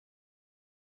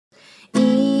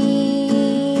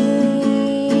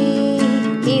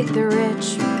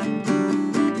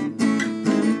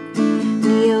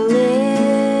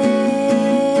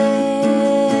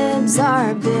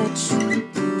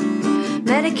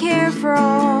I care for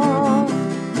all.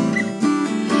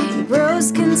 You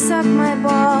bros can suck my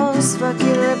balls. Fuck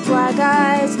your reply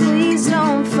guys. Please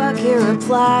don't fuck your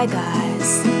reply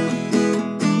guys.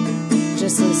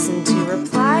 Just listen to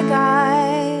Reply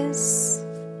Guys.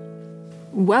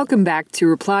 Welcome back to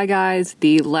Reply Guys,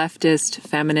 the leftist,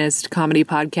 feminist comedy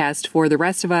podcast for the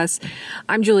rest of us.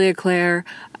 I'm Julia Claire.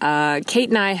 Kate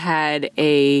and I had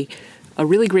a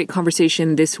really great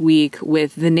conversation this week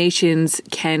with The Nation's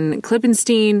Ken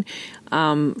Klippenstein.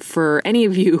 For any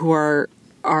of you who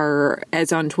are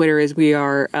as on Twitter as we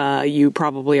are, you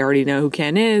probably already know who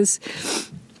Ken is.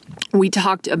 We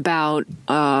talked about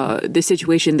the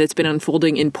situation that's been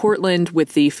unfolding in Portland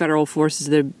with the federal forces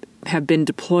that have been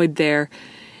deployed there,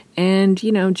 and,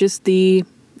 you know, just the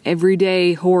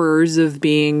everyday horrors of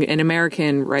being an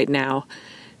American right now.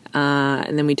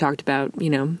 And then we talked about, you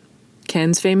know,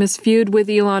 Ken's famous feud with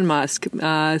Elon Musk.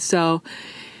 So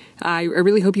I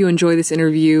really hope you enjoy this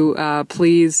interview.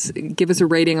 Please give us a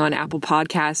rating on Apple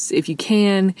Podcasts if you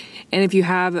can. And if you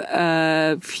have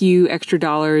a few extra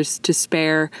dollars to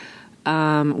spare,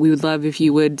 we would love if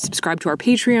you would subscribe to our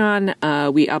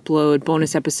Patreon. We upload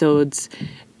bonus episodes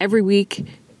every week,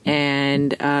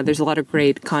 and there's a lot of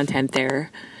great content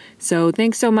there. So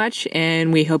thanks so much,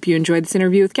 and we hope you enjoyed this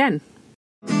interview with Ken.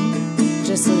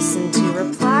 Just listen to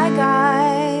Reply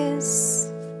Guys.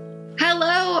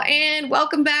 Hello, and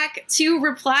welcome back to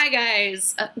Reply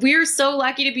Guys. We're so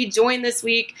lucky to be joined this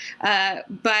week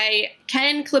by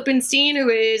Ken Klippenstein, who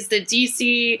is the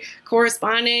DC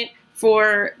correspondent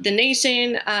for The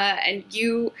Nation, and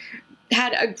you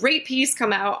had a great piece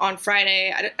come out on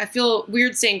Friday. I feel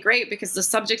weird saying great because the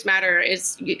subject matter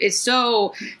is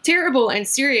so terrible and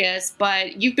serious,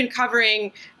 but you've been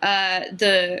covering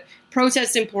the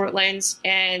protests in Portland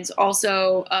and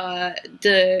also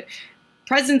the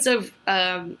presence of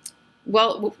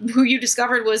who you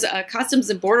discovered was Customs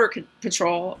and Border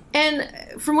Patrol. And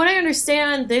from what I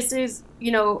understand, this is,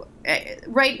 you know,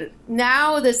 right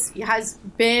now this has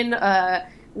been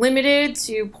limited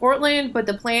to Portland, but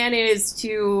the plan is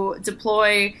to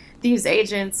deploy these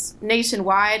agents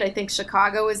nationwide. I think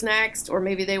Chicago is next, or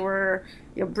maybe they were,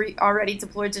 you know, already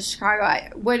deployed to Chicago.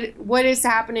 What is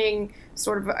happening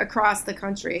sort of across the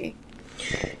country?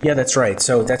 Yeah, that's right.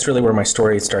 So that's really where my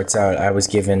story starts out. I was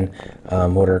given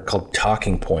what are called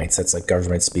talking points. That's like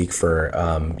government speak for,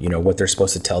 what they're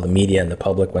supposed to tell the media and the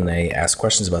public when they ask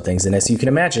questions about things. And as you can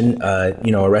imagine,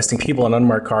 arresting people in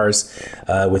unmarked cars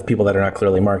with people that are not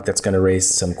clearly marked, that's going to raise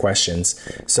some questions.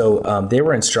 So they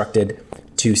were instructed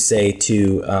to say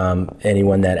to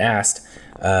anyone that asked,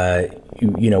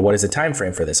 what is the time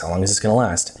frame for this? How long is this going to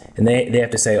last? And they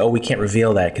have to say, oh, we can't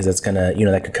reveal that because it's going to,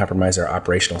 that could compromise our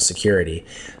operational security.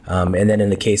 And then in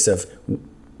the case of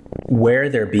where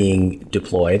they're being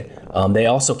deployed, they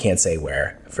also can't say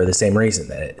where for the same reason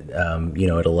that,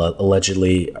 it'll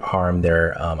allegedly harm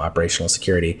their operational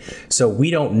security. So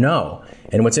we don't know.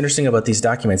 And what's interesting about these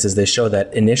documents is they show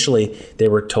that initially they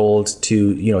were told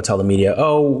to, tell the media,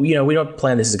 we don't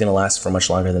plan this is going to last for much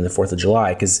longer than the 4th of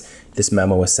July because this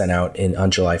memo was sent out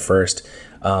on July 1st.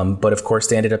 But of course,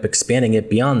 they ended up expanding it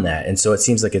beyond that. And so it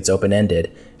seems like it's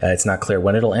open-ended. It's not clear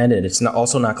when it'll end, and it's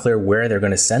also not clear where they're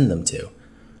going to send them to.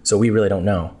 So we really don't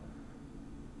know.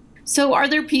 So are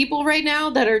there people right now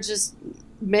that are just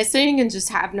missing and just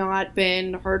have not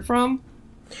been heard from?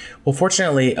 Well,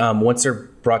 fortunately, once they're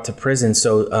brought to prison,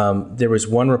 so there was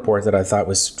one report that I thought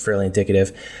was fairly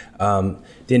indicative. The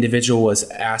individual was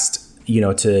asked,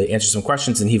 to answer some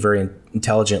questions, and he very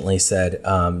intelligently said,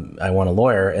 I want a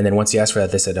lawyer. And then once he asked for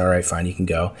that, they said, all right, fine, you can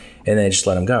go. And then they just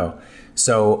let him go.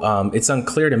 So it's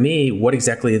unclear to me what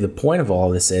exactly the point of all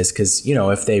of this is, because,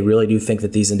 if they really do think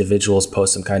that these individuals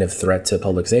pose some kind of threat to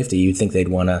public safety, you'd think they'd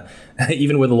want to,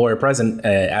 even with a lawyer present,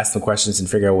 ask them questions and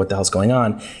figure out what the hell's going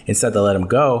on. Instead, they let them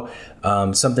go.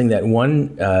 Something that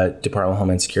one Department of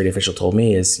Homeland Security official told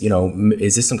me is,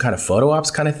 is this some kind of photo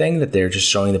ops kind of thing that they're just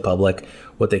showing the public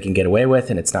what they can get away with,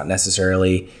 and it's not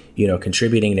necessarily,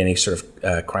 contributing to any sort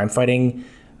of crime fighting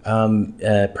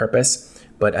purpose.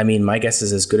 But I mean, my guess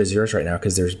is as good as yours right now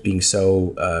because they're being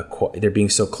so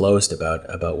closed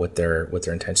about what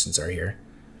their intentions are here.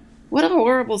 What a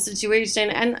horrible situation,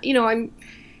 and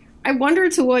I wonder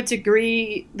to what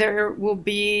degree there will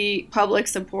be public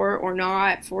support or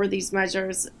not for these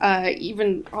measures.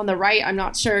 Even on the right, I'm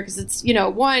not sure because it's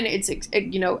one, it's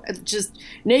just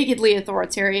nakedly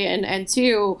authoritarian, and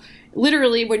two,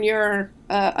 literally when you're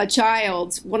a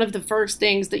child, one of the first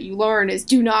things that you learn is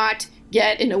do not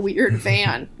get in a weird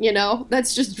van.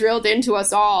 That's just drilled into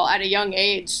us all at a young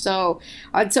age. So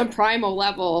on some primal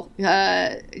level,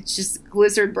 it's just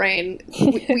lizard brain.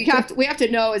 We have to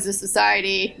know as a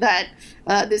society that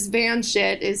this van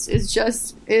shit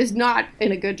is not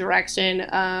in a good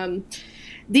direction.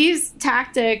 These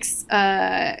tactics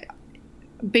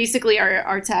basically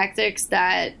are tactics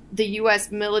that the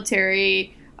U.S.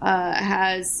 military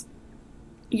has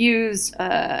used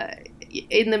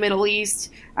in the Middle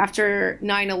East after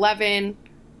 9/11,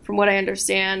 from what I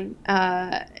understand,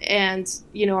 and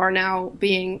are now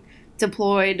being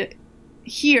deployed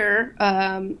here.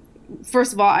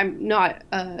 First of all, I'm not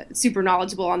super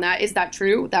knowledgeable on that. Is that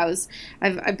true?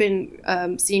 I've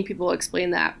been seeing people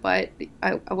explain that, but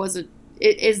I wasn't.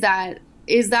 Is that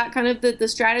kind of the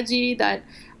strategy that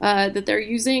they're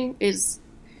using? Is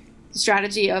the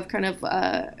strategy of kind of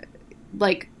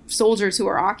like soldiers who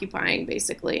are occupying,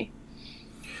 basically?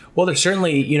 Well, they're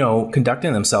certainly,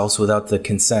 conducting themselves without the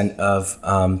consent of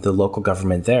the local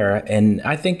government there. And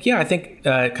I think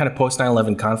kind of post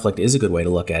 9/11 conflict is a good way to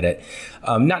look at it.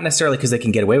 Not necessarily because they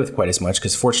can get away with quite as much,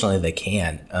 because fortunately they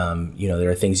can. There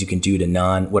are things you can do to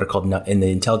what are called, in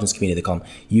the intelligence community, they call them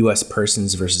U.S.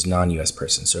 persons versus non-U.S.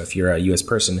 persons. So if you're a U.S.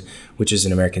 person, which is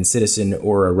an American citizen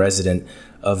or a resident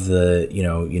of the,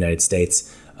 United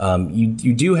States,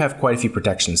 you do have quite a few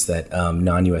protections that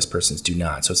non-U.S. persons do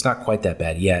not. So it's not quite that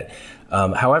bad yet.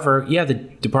 However, the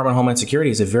Department of Homeland Security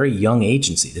is a very young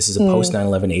agency. This is a post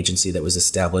 9/11 agency that was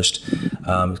established,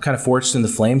 kind of forged in the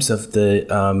flames of the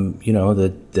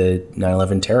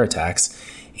 9/11 terror attacks.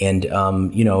 And,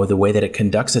 the way that it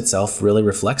conducts itself really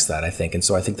reflects that, I think. And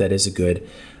so I think that is a good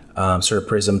sort of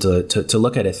prism to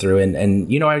look at it through.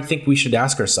 And I think we should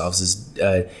ask ourselves is,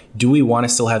 do we want to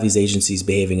still have these agencies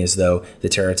behaving as though the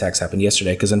terror attacks happened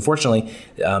yesterday? Because unfortunately,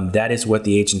 that is what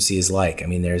the agency is like. I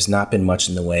mean, there's not been much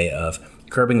in the way of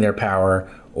curbing their power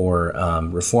or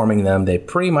reforming them. They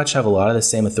pretty much have a lot of the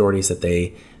same authorities that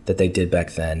they did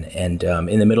back then. And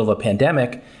in the middle of a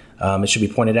pandemic, it should be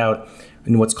pointed out,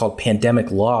 in what's called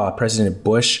pandemic law, President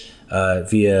Bush,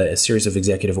 via a series of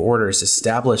executive orders,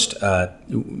 established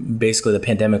basically the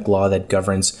pandemic law that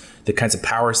governs the kinds of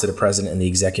powers that a president and the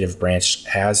executive branch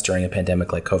has during a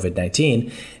pandemic like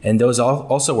COVID-19. And those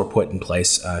also were put in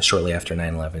place shortly after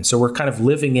 9/11. So we're kind of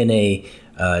living in the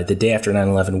day after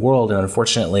 9/11 world. And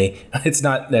unfortunately, it's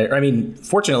not,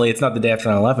 fortunately, it's not the day after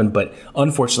 9/11, but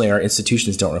unfortunately, our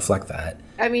institutions don't reflect that.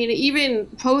 I mean, even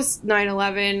post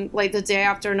 9/11, like the day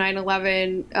after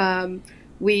 9/11,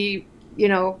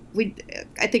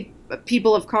 I think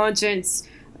people of conscience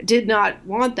did not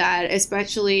want that,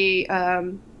 especially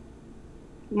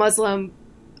Muslims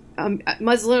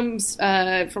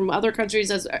from other countries,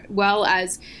 as well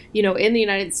as, in the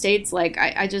United States. Like,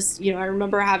 I just, I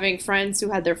remember having friends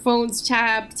who had their phones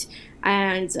tapped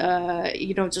and,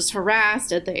 just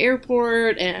harassed at the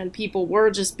airport, and people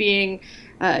were just being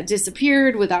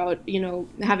disappeared without,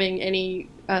 having any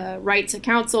right to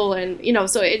counsel. And,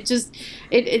 so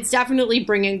it's definitely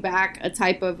bringing back a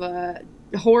type of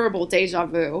horrible deja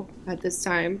vu at this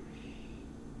time.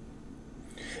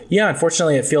 Yeah,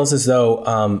 unfortunately, it feels as though,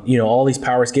 all these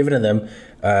powers given to them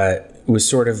was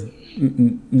sort of,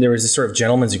 there was a sort of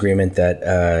gentleman's agreement that,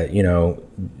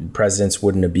 presidents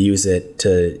wouldn't abuse it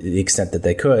to the extent that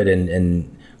they could,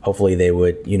 and hopefully they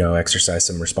would, exercise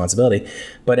some responsibility.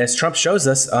 But as Trump shows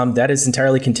us, that is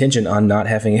entirely contingent on not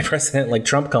having a president like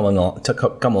Trump come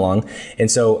along.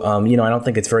 And so, I don't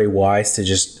think it's very wise to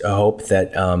just hope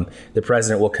that the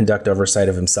president will conduct oversight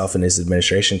of himself and his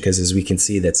administration, because as we can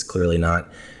see, that's clearly not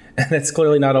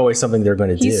always something they're going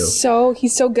to do.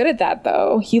 He's so good at that,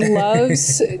 though. He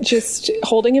loves just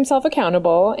holding himself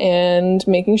accountable and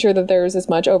making sure that there's as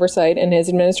much oversight in his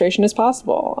administration as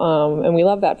possible. And we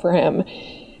love that for him.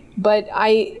 But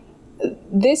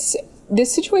this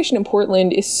situation in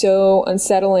Portland is so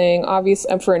unsettling,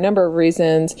 obviously, for a number of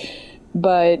reasons.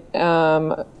 But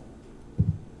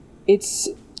it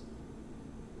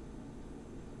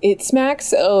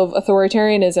smacks of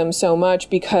authoritarianism so much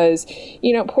because,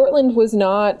 Portland was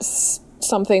not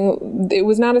it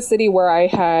was not a city where I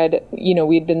had,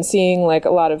 we'd been seeing like a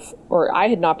lot of, or I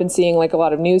had not been seeing like a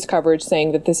lot of news coverage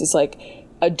saying that this is like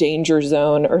a danger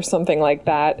zone or something like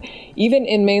that, even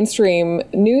in mainstream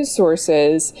news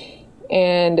sources.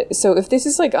 And so if this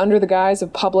is like under the guise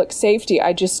of public safety,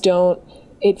 I just don't,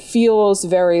 it feels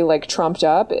very like trumped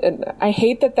up. And I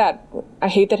hate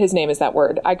that his name is that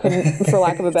word. I couldn't, for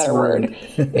lack of a better word.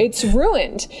 It's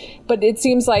ruined. But it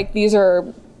seems like these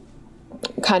are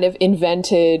kind of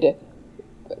invented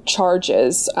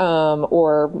charges,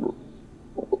 or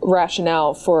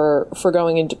rationale for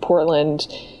going into Portland.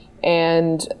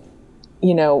 And,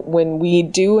 you know, when we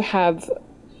do have,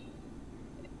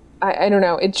 I don't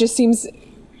know, it just seems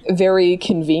very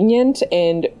convenient.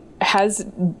 And has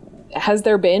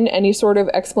there been any sort of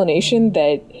explanation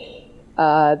that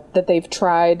they've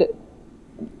tried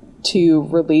to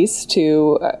release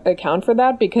to account for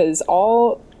that? Because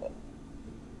all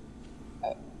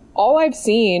I've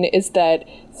seen is that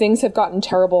things have gotten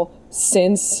terrible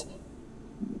since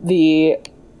the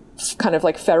kind of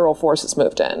like federal forces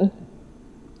moved in.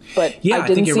 But yeah, I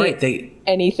didn't think you're see right.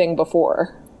 anything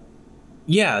before.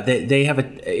 Yeah, they have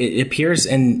it appears,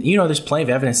 and you know, there's plenty of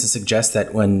evidence to suggest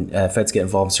that when feds get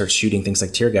involved and start shooting things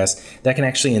like tear gas, that can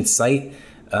actually incite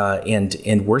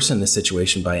and worsen the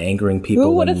situation by angering people.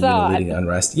 Who would have thought? Leading to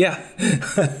unrest. Yeah.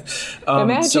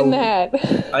 Imagine that.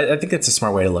 I think that's a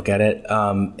smart way to look at it.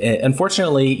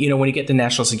 Unfortunately, you know, when you get to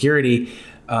national security,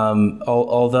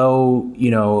 although, you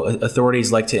know,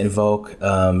 authorities like to invoke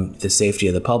the safety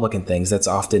of the public and things, that's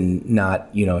often not,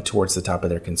 you know, towards the top of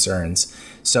their concerns.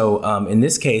 So in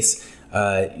this case,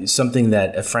 something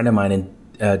that a friend of mine in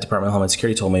Department of Homeland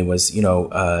Security told me was,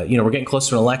 we're getting close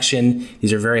to an election.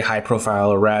 These are very high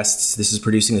profile arrests. This is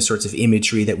producing the sorts of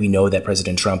imagery that we know that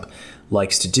President Trump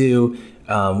likes to do.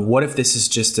 What if this is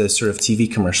just a sort of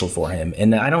TV commercial for him?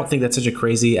 And I don't think that's such a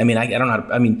crazy, I don't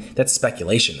know. That's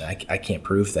speculation. I can't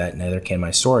prove that. Neither can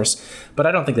my source, but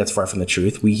I don't think that's far from the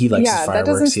truth. He likes his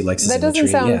fireworks. He likes his imagery. That doesn't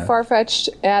sound far-fetched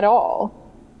at all.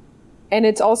 And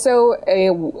it's also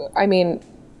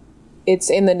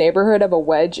it's in the neighborhood of a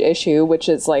wedge issue, which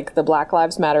is like the Black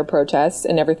Lives Matter protests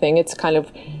and everything. It's kind of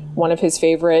one of his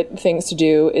favorite things to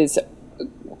do is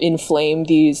inflame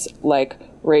these like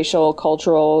racial,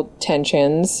 cultural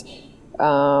tensions.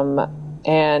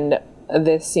 And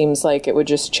this seems like it would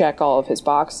just check all of his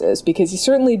boxes, because he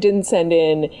certainly didn't send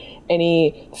in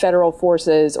any federal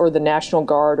forces or the National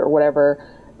Guard or whatever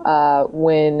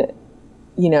when,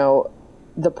 you know,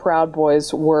 the Proud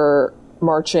Boys were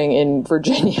marching in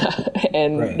Virginia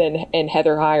and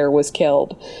Heather Heyer was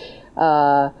killed.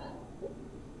 I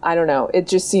don't know. It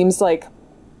just seems like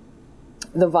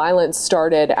the violence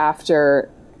started after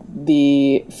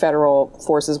the federal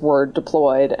forces were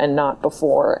deployed and not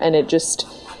before. And it just,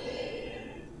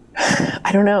 I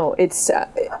don't know. It's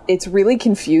really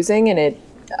confusing, and it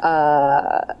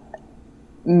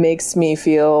makes me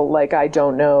feel like I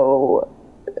don't know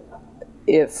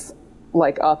if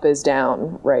like up is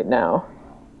down right now.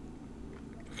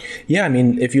 Yeah, I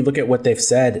mean, if you look at what they've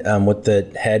said, what the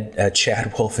head,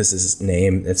 Chad Wolf is his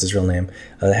name, that's his real name,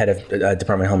 the head of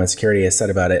Department of Homeland Security has said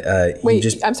about it.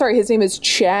 I'm sorry, his name is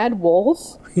Chad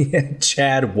Wolf? Yeah,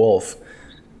 Chad Wolf.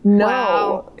 No,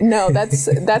 wow. No,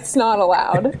 that's not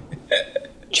allowed.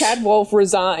 Chad Wolf,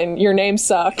 resign. Your name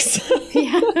sucks.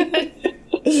 Yeah.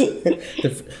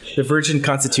 The Virgin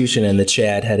Constitution and the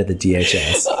Chad, head of the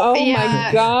DHS. Oh my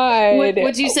God!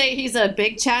 Would you say he's a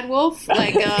big Chad Wolf,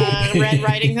 like Red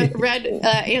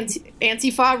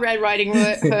Antifa, Red Riding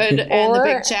Hood, and the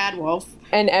big Chad Wolf?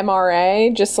 And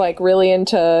MRA, just like really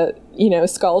into, you know,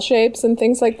 skull shapes and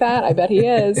things like that. I bet he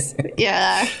is.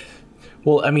 Yeah.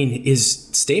 Well, I mean, his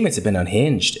statements have been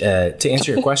unhinged. To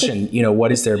answer your question, you know,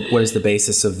 what is the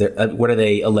basis of their? What are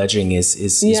they alleging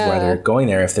is why they're going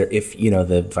there? If you know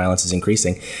the violence is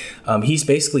increasing, he's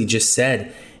basically just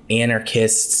said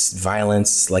anarchists,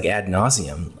 violence like ad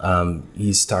nauseum.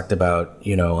 He's talked about,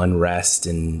 you know, unrest,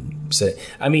 and so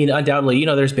I mean, undoubtedly, you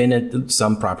know, there's been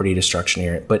some property destruction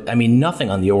here, but I mean,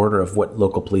 nothing on the order of what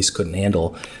local police couldn't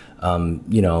handle.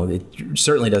 You know, it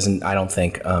certainly doesn't, I don't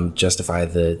think, justify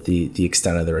the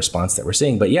extent of the response that we're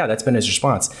seeing. But yeah, that's been his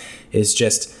response, is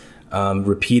just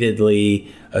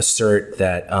repeatedly assert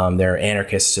that there are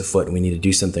anarchists afoot and we need to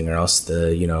do something, or else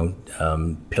the, you know,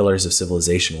 pillars of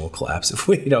civilization will collapse if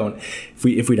we don't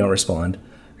respond.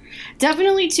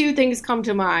 Definitely two things come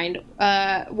to mind.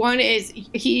 One is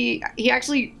he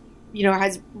actually, you know,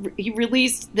 he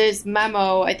released this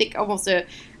memo, I think almost a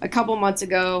couple months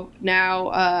ago now,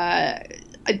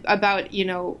 about, you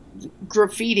know,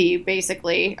 graffiti,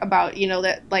 basically, about, you know,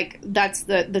 that like that's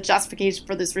the justification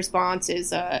for this response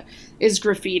is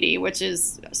graffiti, which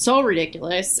is so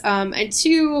ridiculous. And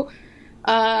two,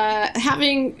 I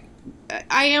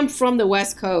am from the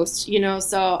West Coast, you know,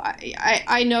 so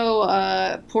I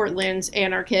know Portland's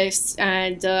anarchists,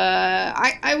 and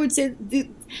I would say this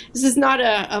is not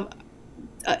a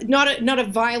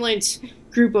violent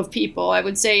group of people. I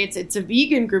would say it's a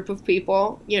vegan group of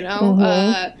people, you know.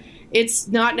 Mm-hmm. It's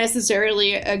not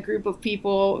necessarily a group of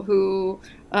people who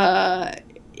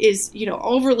is, you know,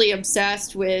 overly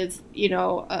obsessed with, you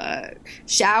know,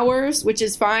 showers, which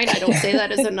is fine. I don't say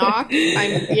that as a knock.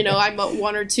 I'm a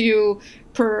one or two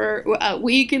per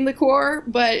week in the Corps,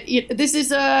 but this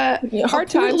is hard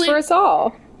times for us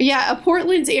all. Yeah, a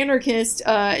Portland's anarchist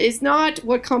is not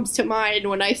what comes to mind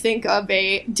when I think of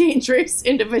a dangerous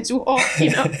individual.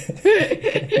 You know.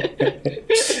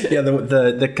 Yeah,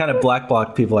 the kind of black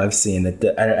bloc people I've seen that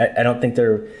I don't think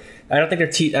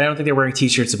they're wearing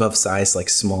t-shirts above size like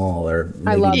small or maybe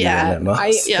I love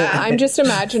that. I'm just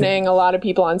imagining a lot of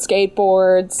people on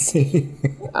skateboards,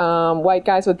 white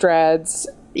guys with dreads.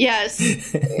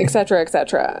 Yes. Et cetera, et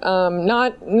cetera.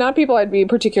 Not people I'd be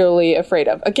particularly afraid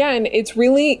of. Again,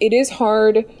 it is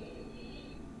hard.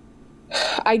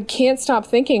 I can't stop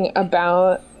thinking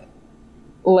about,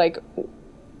 like,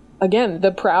 again,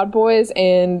 the Proud Boys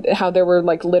and how there were,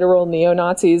 like, literal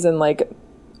neo-Nazis and, like,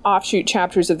 offshoot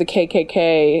chapters of the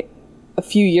KKK a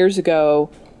few years ago,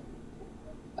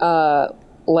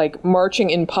 like, marching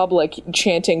in public,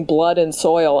 chanting blood and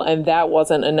soil, and that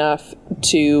wasn't enough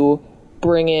to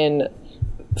bring in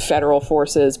federal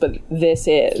forces, but this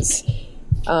is.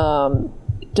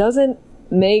 Doesn't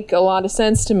make a lot of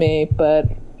sense to me, but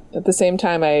at the same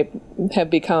time, I have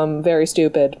become very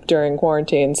stupid during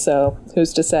quarantine, so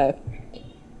who's to say?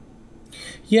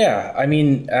 Yeah, I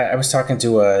mean, I was talking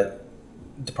to a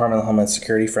Department of Homeland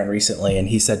Security friend recently, and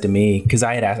he said to me, because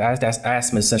I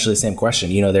asked him essentially the same question.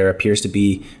 You know, there appears to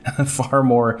be far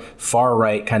more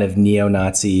far-right kind of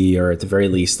neo-Nazi, or at the very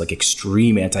least, like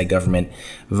extreme anti-government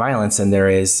violence than there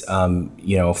is,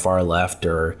 far left,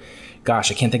 or,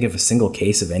 gosh, I can't think of a single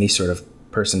case of any sort of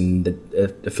person that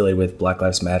affiliated with Black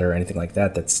Lives Matter or anything like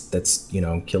that that's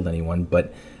killed anyone.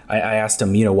 But I asked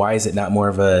him, why is it not more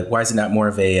of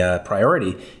a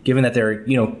priority, given that they're,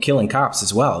 killing cops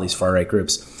as well, these far right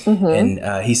groups. Mm-hmm.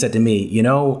 And he said to me,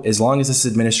 as long as this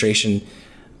administration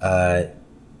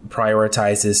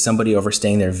prioritizes somebody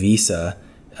overstaying their visa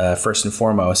first and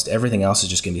foremost, everything else is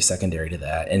just going to be secondary to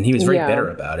that. And he was very bitter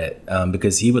about it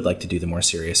because he would like to do the more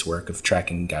serious work of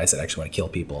tracking guys that actually want to kill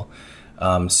people.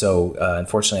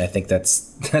 Unfortunately, I think that's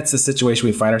the situation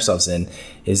we find ourselves in,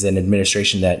 is an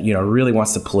administration that, really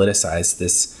wants to politicize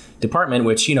this department,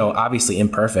 which, obviously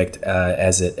imperfect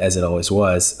as it always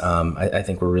was. I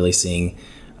think we're really seeing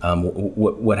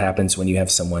what happens when you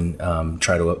have someone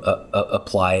try to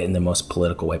apply it in the most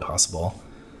political way possible.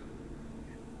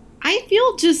 I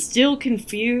feel just still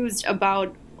confused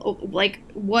about, like,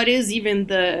 what is even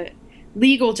the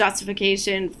legal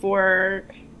justification for,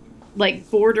 like,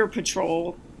 Border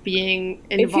Patrol being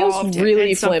involved. It feels really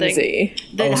in something flimsy.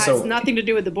 That has nothing to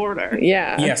do with the border.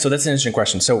 Yeah. So that's an interesting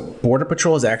question. So Border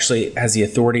Patrol has the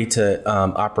authority to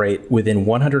operate within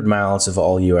 100 miles of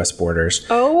all U.S. borders.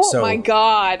 My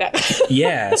God.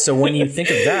 Yeah. So when you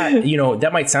think of that,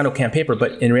 that might sound okay on paper,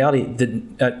 but in reality,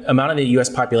 the amount of the U.S.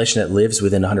 population that lives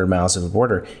within 100 miles of a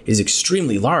border is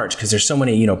extremely large because there's so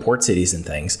many, port cities and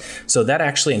things. So that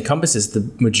actually encompasses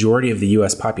the majority of the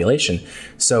U.S. population.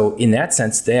 So in that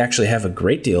sense, they actually have a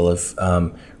great deal of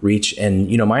reach. And,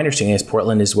 my understanding is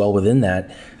Portland is well within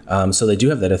that. So they do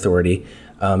have that authority.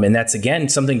 And that's, again,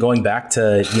 something going back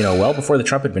to, well before the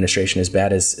Trump administration, as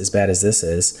bad as this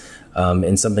is,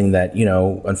 and something that,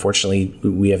 unfortunately,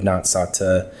 we have not sought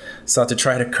to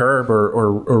try to curb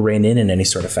or rein in any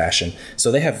sort of fashion.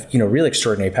 So they have, really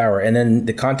extraordinary power. And then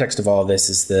the context of all of this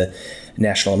is the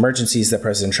national emergencies that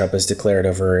President Trump has declared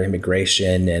over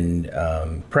immigration and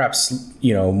perhaps,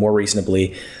 more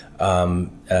reasonably,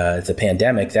 the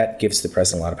pandemic. That gives the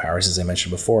president a lot of powers, as I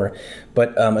mentioned before.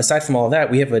 But aside from all of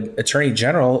that, we have an Attorney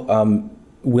General,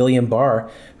 William Barr,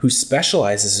 who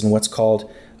specializes in what's called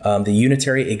the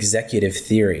unitary executive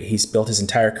theory. He's built his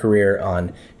entire career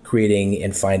on creating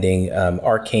and finding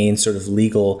arcane sort of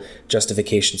legal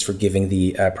justifications for giving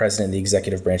the president and the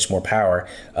executive branch more power.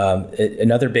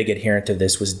 Another big adherent of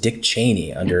this was Dick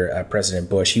Cheney under President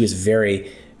Bush. He was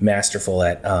very masterful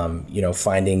at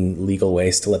finding legal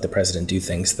ways to let the president do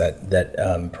things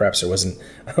that perhaps there wasn't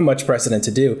much precedent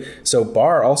to do. So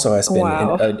Barr also has been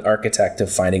an architect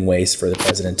of finding ways for the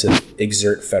president to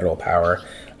exert federal power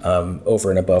over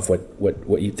and above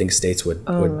what you'd think states would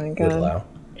allow.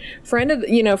 Friend of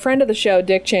the show,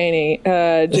 Dick Cheney.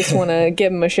 Just want to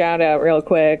give him a shout out real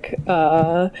quick.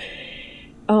 Oh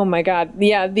my God.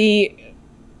 Yeah.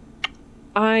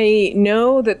 I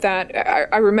know that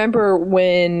I remember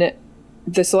when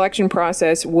the selection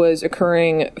process was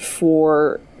occurring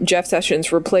for Jeff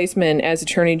Sessions' replacement as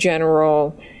Attorney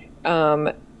General.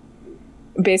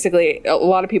 Basically, a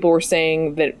lot of people were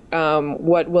saying that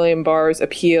what William Barr's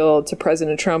appeal to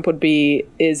President Trump would be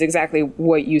is exactly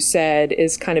what you said,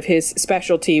 is kind of his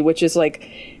specialty, which is like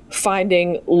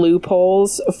finding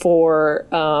loopholes for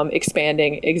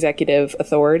expanding executive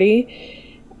authority.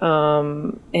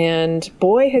 And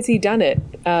boy, has he done it.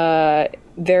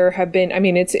 there have been, I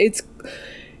mean,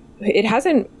 it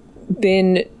hasn't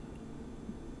been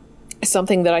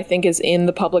something that I think is in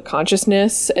the public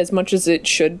consciousness as much as it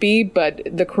should be, but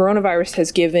the coronavirus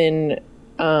has given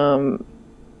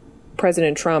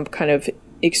President Trump kind of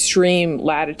extreme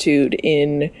latitude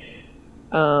in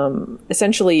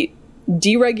essentially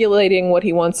deregulating what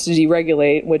he wants to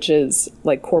deregulate, which is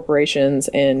like corporations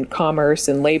and commerce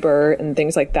and labor and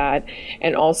things like that,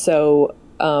 and also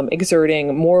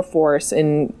exerting more force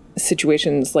in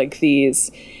situations like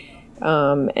these.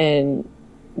 And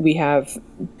we have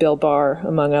Bill Barr,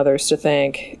 among others, to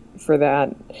thank for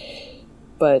that.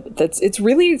 But it's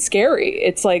really scary.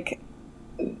 It's like,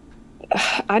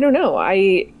 I don't know.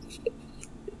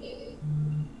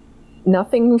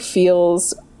 Nothing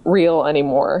feels real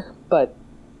anymore, but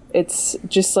it's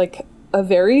just like a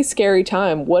very scary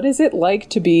time. What is it like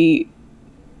to be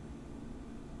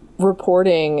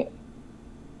reporting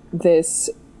this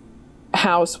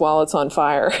house while it's on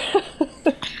fire?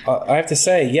 I have to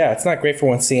say, yeah, it's not great for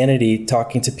one's sanity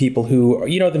talking to people who,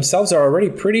 themselves are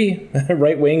already pretty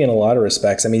right-wing in a lot of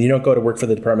respects. I mean, you don't go to work for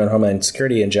the Department of Homeland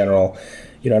Security in general.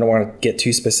 I don't want to get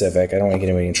too specific. I don't want to get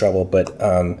anybody in trouble. But,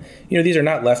 these are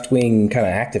not left-wing kind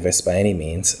of activists by any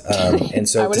means. And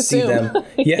so see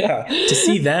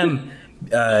them,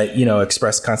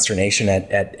 express consternation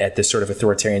at this sort of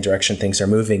authoritarian direction things are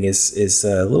moving is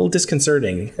a little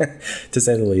disconcerting, to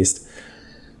say the least.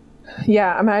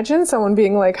 Yeah, imagine someone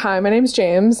being like, "Hi, my name's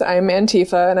James. I'm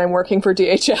Antifa, and I'm working for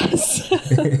DHS."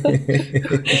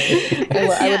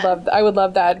 I would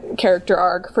love that character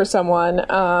arc for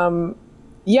someone.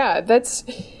 Yeah, that's.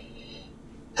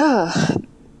 I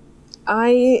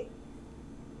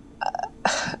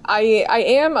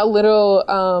am a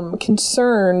little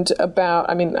concerned about.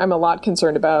 I mean, I'm a lot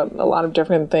concerned about a lot of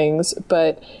different things,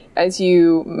 but as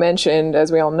you mentioned,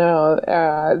 as we all know,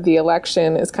 the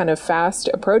election is kind of fast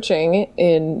approaching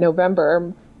in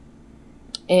November,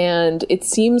 and it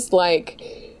seems like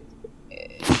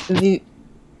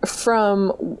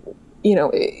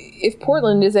if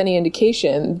Portland is any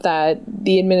indication, that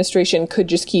the administration could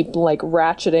just keep like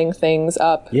ratcheting things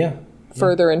up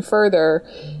further and further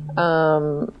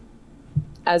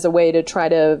as a way to try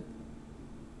to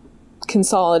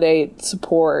consolidate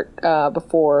support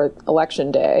before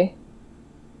Election Day.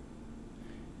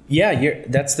 Yeah,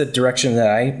 that's the direction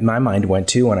that my mind went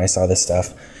to when I saw this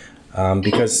stuff.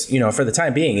 Because, for the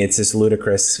time being, it's this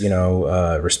ludicrous,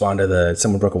 respond to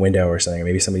someone broke a window or something, or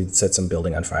maybe somebody set some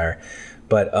building on fire.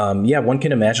 But one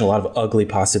can imagine a lot of ugly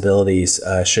possibilities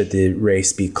should the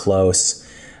race be close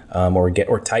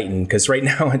or tighten. Because right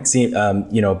now it seems,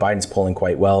 Biden's polling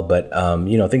quite well, but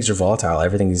things are volatile.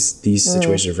 These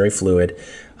situations are very fluid.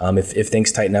 If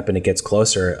things tighten up and it gets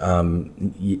closer,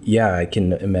 I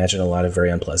can imagine a lot of very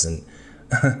unpleasant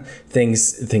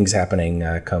things happening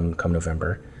come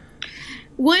November.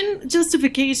 One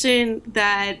justification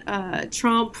that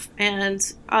Trump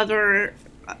and other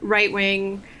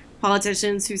right-wing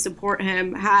politicians who support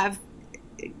him have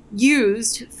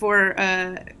used for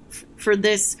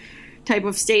this type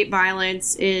of state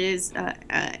violence is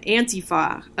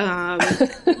Antifa.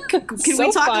 Can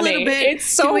we talk a little bit? It's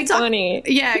so funny.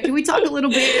 Yeah, can we talk a little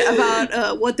bit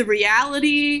about what the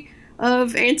reality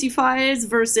of Antifa is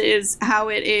versus how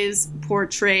it is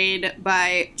portrayed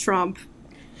by Trump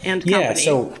and company? Yeah,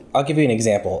 so I'll give you an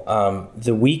example.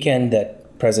 The weekend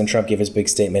that President Trump gave his big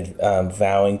statement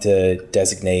vowing to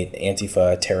designate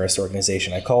Antifa a terrorist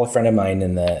organization, I call a friend of mine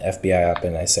in the FBI up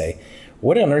and I say,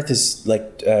 what on earth is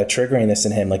triggering this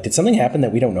in him? Like, did something happen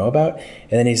that we don't know about? And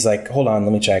then he's like, hold on,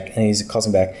 let me check. And he calls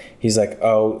him back. He's like,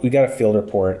 oh, we got a field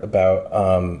report about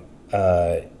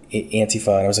Antifa.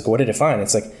 And I was like, what did it find?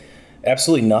 It's like,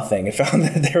 absolutely nothing. It found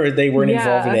that they weren't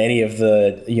involved in any of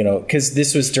the, because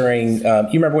this was during, you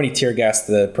remember when he tear gassed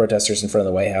the protesters in front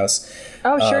of the White House?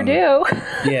 Oh, sure do.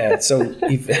 Yeah. So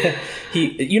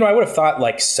he, I would have thought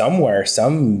like somewhere,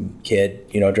 some kid,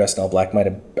 dressed in all black might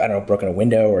have, I don't know, broken a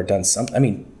window or done something. I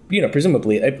mean,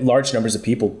 presumably large numbers of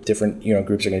people, different,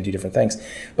 groups are going to do different things.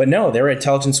 But no, their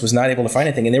intelligence was not able to find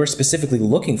anything. And they were specifically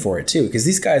looking for it, too, because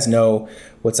these guys know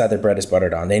what side their bread is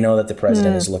buttered on. They know that the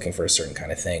president is looking for a certain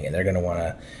kind of thing, and they're going to want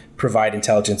to provide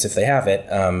intelligence if they have it,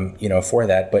 for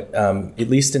that. But at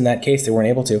least in that case, they weren't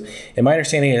able to. And my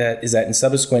understanding of that is that in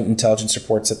subsequent intelligence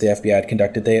reports that the FBI had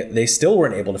conducted, they still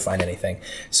weren't able to find anything.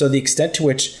 So the extent to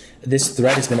which this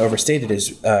threat has been overstated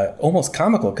is almost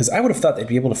comical, because I would have thought they'd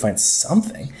be able to find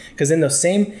something. Because in those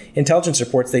same intelligence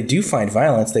reports, they do find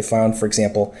violence. They found, for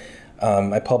example,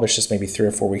 I published this maybe 3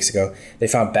 or 4 weeks ago, they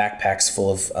found backpacks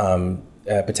full of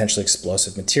potentially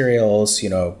explosive materials,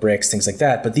 bricks, things like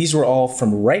that. But these were all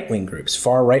from right-wing groups,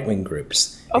 far right-wing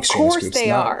groups. Of course groups,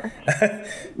 they are.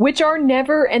 Which are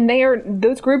never, and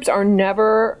those groups are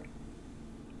never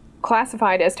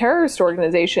classified as terrorist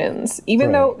organizations,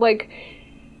 even though, like,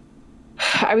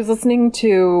 I was listening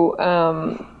to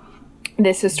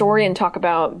this historian talk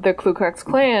about the Ku Klux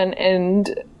Klan,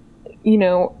 and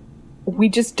we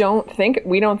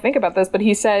don't think about this, but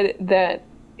he said that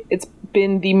it's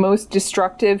been the most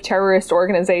destructive terrorist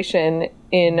organization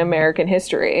in American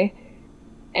history,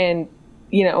 and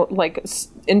like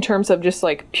in terms of just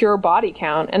like pure body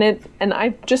count, and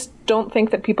I just don't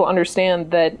think that people understand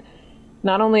that.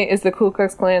 Not only is the Ku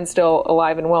Klux Klan still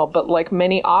alive and well, but like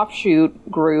many offshoot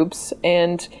groups,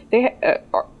 and they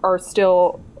are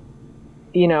still,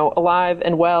 alive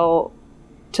and well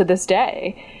to this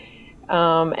day.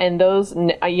 And those,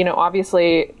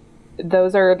 obviously,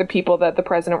 those are the people that the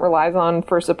president relies on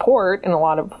for support in a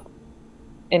lot of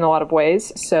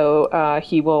ways. So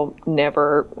he will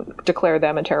never declare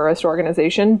them a terrorist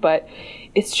organization, but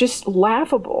it's just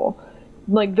laughable.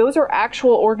 Like, those are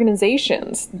actual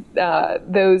organizations,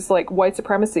 those like white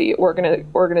supremacy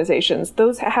organizations,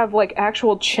 those have like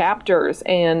actual chapters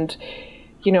and,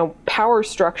 power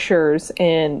structures,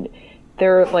 and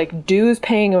they're like dues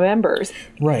paying members.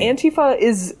 Right. Antifa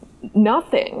is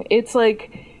nothing. It's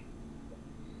like,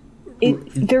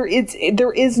 there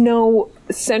is no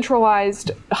centralized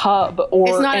hub or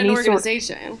it's not any an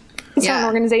organization. It's not an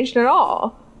organization at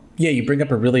all. Yeah, you bring up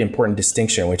a really important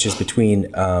distinction, which is between,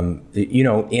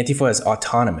 Antifa is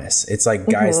autonomous. It's like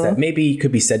guys that maybe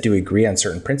could be said to agree on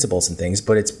certain principles and things,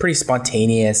 but it's pretty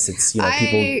spontaneous. It's,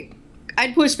 people.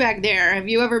 I'd push back there. Have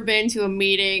you ever been to a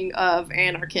meeting of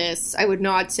anarchists? I would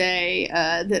not say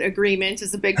that agreement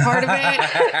is a big part of it,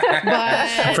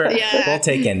 but yeah. Well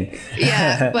taken.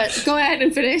 Yeah, but go ahead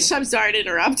and finish. I'm sorry to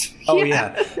interrupt. Oh,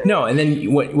 yeah. No, and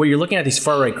then what you're looking at these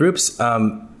far-right groups,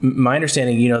 my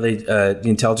understanding, the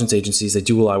intelligence agencies, they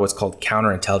do a lot of what's called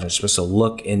counterintelligence. They're supposed to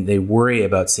look, and they worry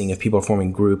about seeing if people are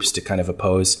forming groups to kind of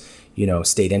oppose,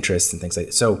 state interests and things like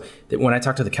that. So when I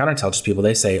talk to the counterintelligence people,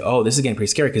 they say, oh, this is getting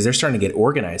pretty scary because they're starting to get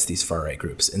organized, these far-right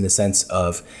groups, in the sense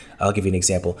of, I'll give you an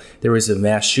example. There was a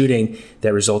mass shooting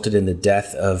that resulted in the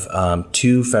death of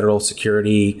 2 federal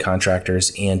security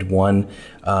contractors and 1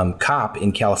 cop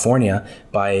in California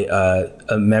by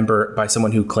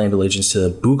someone who claimed allegiance to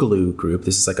the Boogaloo group.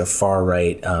 This is like a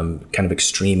far-right, kind of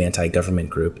extreme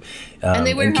anti-government group. And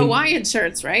they wear Hawaiian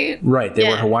shirts, right? Right. They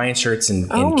wear Hawaiian shirts and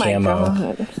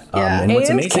camo. God. And what's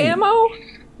amazing, camo?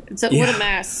 What a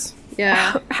mess.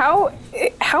 Yeah. How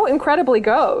incredibly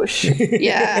gauche.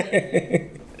 Yeah.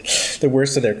 The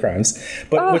worst of their crimes.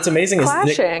 But what's amazing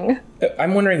clashing. is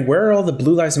I'm wondering, where are all the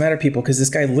Blue Lives Matter people? Because this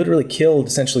guy literally killed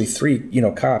essentially 3,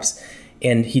 cops.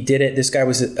 And he did it. This guy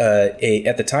was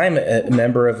at the time a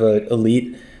member of an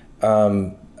elite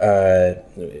kind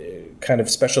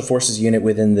of special forces unit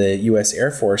within the U.S.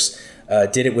 Air Force.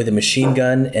 Did it with a machine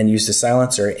gun and used a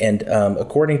silencer. And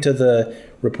according to the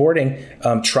reporting,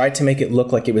 tried to make it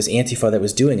look like it was Antifa that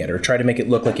was doing it, or tried to make it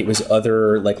look like it was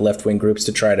other like left-wing groups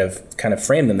to try to kind of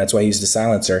frame them. That's why he used a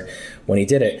silencer when he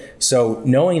did it. So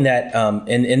knowing that,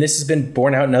 and this has been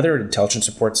borne out in other intelligence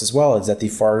reports as well, is that the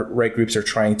far-right groups are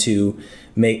trying to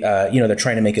make, they're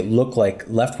trying to make it look like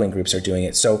left-wing groups are doing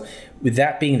it. So with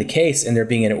that being the case, and there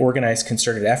being an organized,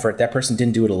 concerted effort, that person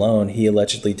didn't do it alone. He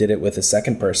allegedly did it with a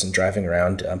second person driving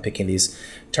around, picking these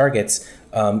targets.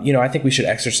 I think we should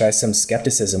exercise some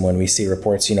skepticism when we see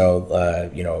reports,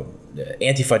 Antifa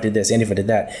did this, Antifa did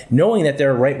that, knowing that there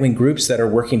are right-wing groups that are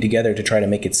working together to try to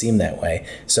make it seem that way.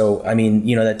 So,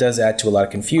 that does add to a lot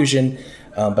of confusion.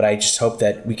 But I just hope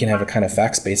that we can have a kind of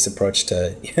facts-based approach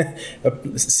to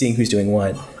seeing who's doing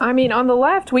what. On the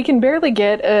left, we can barely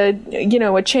get a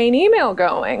chain email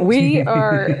going. We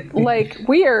are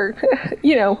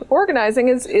organizing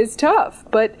is tough.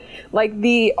 But like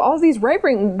all these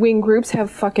right-wing groups have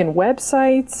fucking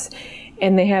websites,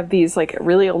 and they have these like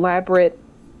really elaborate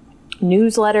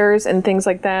newsletters and things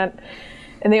like that.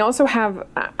 And they also have,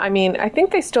 I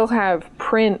think they still have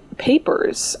print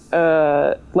papers,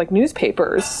 like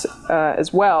newspapers,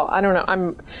 as well. I don't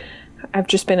know. I've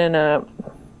just been in a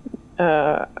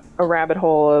rabbit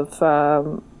hole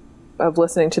of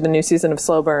listening to the new season of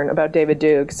Slow Burn about David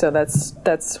Duke. So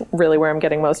that's really where I'm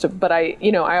getting most of. But I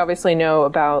obviously know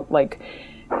about like,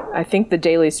 I think the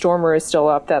Daily Stormer is still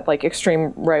up, that like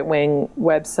extreme right wing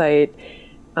website,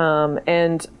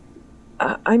 and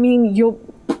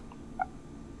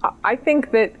I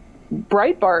think that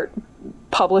Breitbart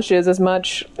publishes as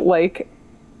much like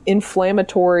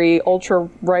inflammatory, ultra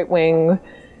right-wing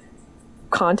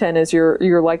content as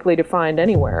you're likely to find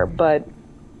anywhere. But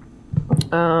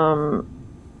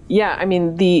Yeah, I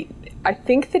mean, I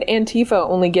think that Antifa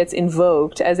only gets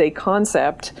invoked as a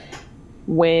concept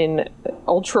when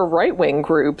ultra right-wing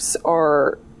groups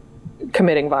are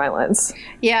committing violence.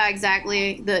 Yeah,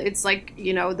 exactly. It's like,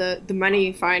 the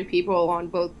money find people on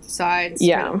both sides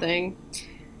kind of thing.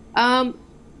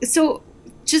 So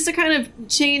just to kind of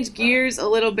change gears a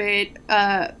little bit,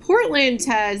 Portland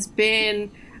has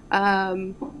been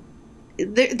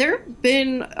there have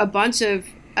been a bunch of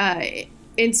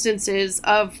instances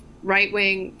of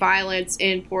right-wing violence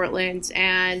in Portland,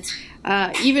 and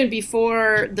even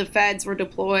before the feds were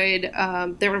deployed,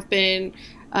 there have been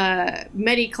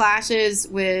many clashes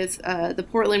with the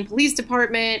Portland Police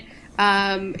Department.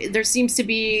 There seems to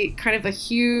be kind of a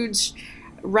huge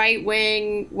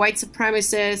right-wing, white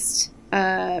supremacist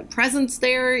presence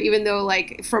there, even though,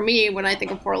 like, for me, when I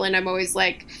think of Portland, I'm always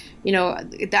like,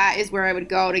 that is where I would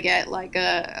go to get like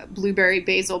a blueberry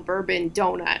basil bourbon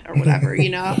donut or whatever,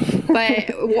 But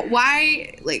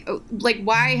why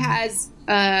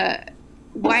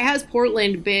has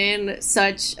Portland been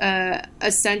such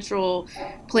a central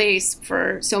place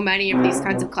for so many of these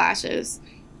kinds of clashes?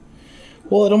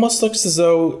 Well, it almost looks as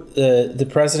though the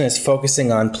president is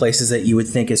focusing on places that you would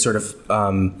think is sort of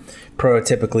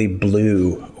prototypically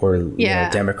blue or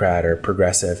Democrat or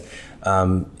progressive.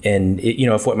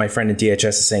 If what my friend in DHS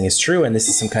is saying is true, and this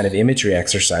is some kind of imagery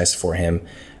exercise for him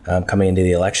coming into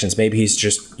the elections, maybe he's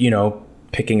just,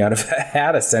 picking out of a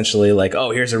hat, essentially, like,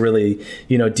 oh, here's a really,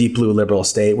 deep blue liberal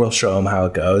state. We'll show them how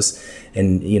it goes,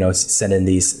 and send in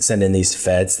these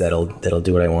feds that'll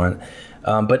do what I want.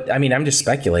 But I mean, I'm just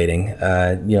speculating.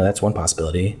 That's one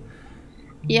possibility.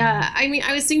 Yeah, I mean,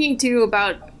 I was thinking too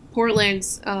about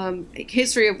Portland's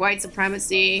history of white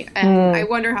supremacy, and I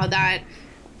wonder how that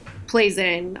plays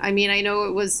in. I mean, I know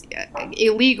it was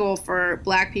illegal for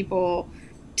Black people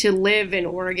to live in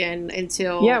Oregon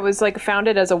until... Yeah, it was like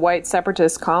founded as a white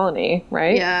separatist colony,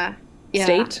 right? Yeah.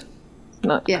 State?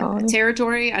 Not colony.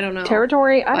 Territory? I don't know.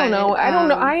 Territory? I don't know.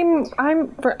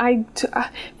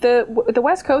 The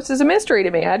West Coast is a mystery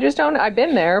to me. I just don't... I've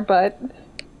been there, but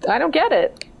I don't get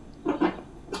it.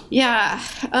 Yeah.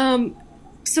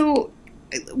 So...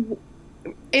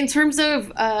 in terms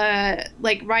of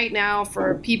right now,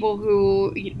 for people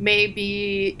who may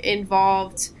be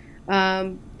involved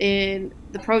in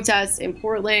the protests in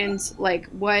Portland, like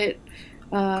what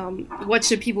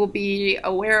should people be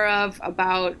aware of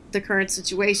about the current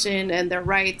situation and their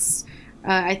rights?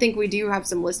 I think we do have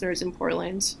some listeners in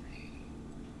Portland.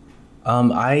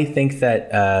 I think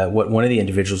that one of the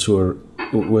individuals who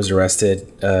was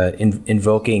arrested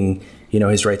invoking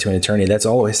his right to an attorney, that's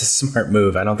always a smart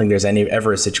move. I don't think there's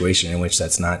ever a situation in which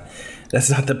that's not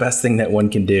the best thing that one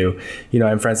can do.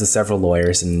 I'm friends with several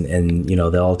lawyers, and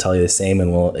they'll all tell you the same,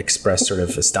 and will express sort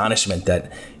of astonishment that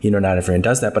not everyone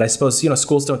does that. But I suppose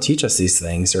schools don't teach us these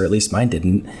things, or at least mine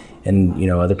didn't,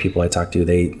 and other people I talked to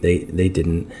they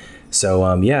didn't. So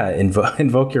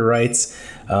invoke your rights.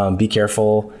 Be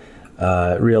careful.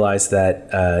 Realize that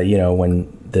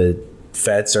when the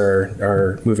feds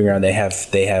are moving around, they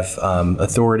have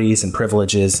authorities and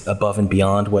privileges above and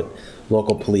beyond what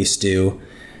local police do.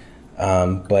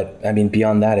 But I mean,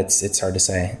 beyond that, it's hard to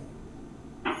say.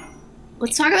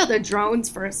 Let's talk about the drones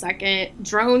for a second.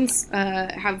 Drones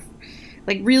have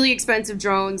like really expensive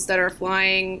drones that are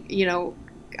flying,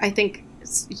 I think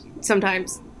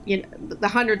sometimes the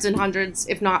hundreds and hundreds,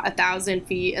 if not 1,000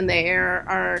 feet in the air,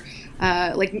 are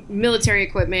like military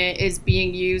equipment is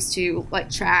being used to like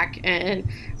track and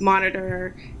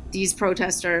monitor these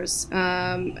protesters.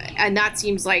 And that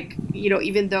seems like,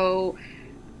 even though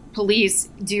police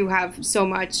do have so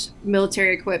much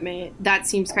military equipment, that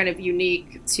seems kind of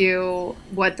unique to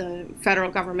what the federal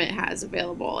government has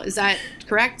available. Is that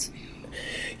correct?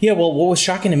 Yeah, well, what was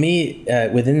shocking to me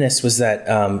within this was that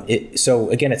so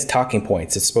again, it's talking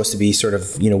points. It's supposed to be sort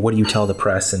of, what do you tell the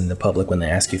press and the public when they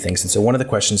ask you things? And so one of the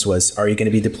questions was, are you going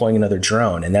to be deploying another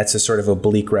drone? And that's a sort of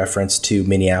oblique reference to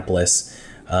Minneapolis.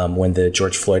 When the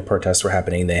George Floyd protests were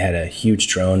happening, they had a huge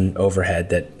drone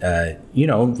overhead that,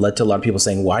 led to a lot of people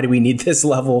saying, why do we need this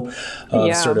level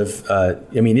of sort of,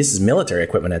 this is military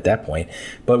equipment at that point.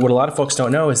 But what a lot of folks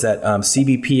don't know is that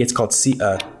CBP, it's called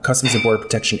Customs and Border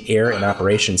Protection Air and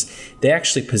Operations, they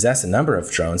actually possess a number of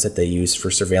drones that they use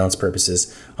for surveillance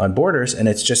purposes on borders. And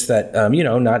it's just that,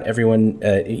 not everyone,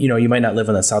 you might not live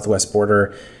on the southwest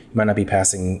border. You might not be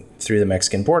passing through the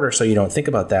Mexican border, so you don't think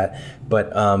about that.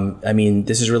 But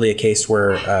this is really a case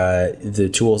where the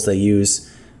tools they use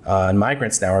on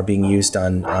migrants now are being used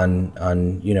on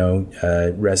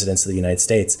residents of the United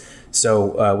States.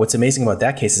 So what's amazing about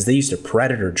that case is they used a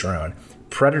Predator drone.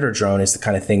 Predator drone is the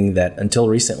kind of thing that until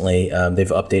recently they've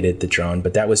updated the drone,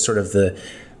 but that was sort of the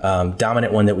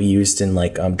dominant one that we used in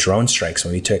like drone strikes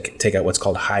when we take out what's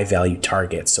called high value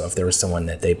targets. So if there was someone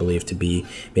that they believed to be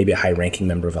maybe a high ranking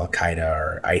member of Al Qaeda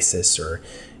or ISIS or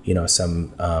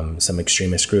some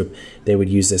extremist group, they would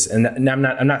use this. And I'm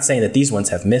not saying that these ones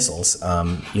have missiles.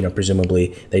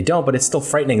 Presumably they don't, but it's still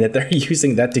frightening that they're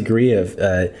using that degree of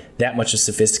that much of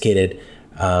sophisticated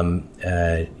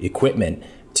equipment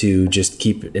to just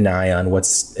keep an eye on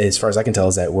what's, as far as I can tell,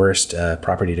 is at worst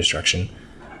property destruction.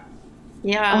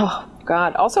 Yeah. Oh,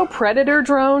 God. Also, Predator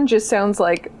drone just sounds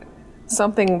like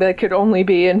something that could only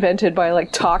be invented by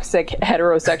like toxic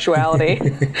heterosexuality.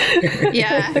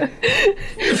 Yeah.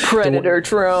 Predator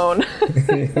drone.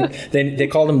 They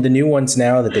call them, the new ones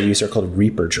now that they use are called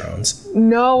Reaper drones.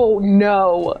 No.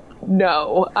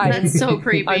 That's so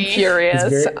creepy. I'm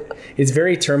furious. It's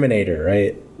very Terminator,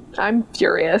 right? I'm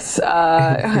furious.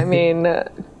 I mean,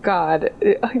 God,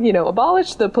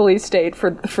 abolish the police state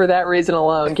for that reason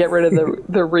alone. Get rid of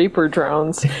the Reaper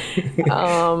drones. It's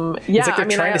like they're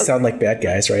trying to sound like bad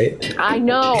guys, right? I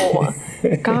know.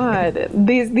 God,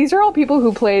 these are all people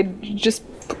who played just.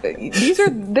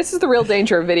 This is the real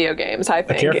danger of video games, I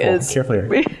think. Careful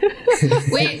here.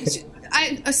 Wait,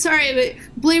 sorry, but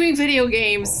blaming video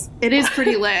games, it is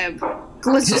pretty lib.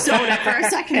 Let's just own it for a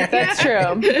second. That's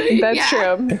true. That's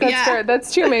true. That's fair.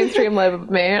 That's too mainstream lib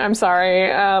of me. I'm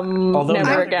sorry. Although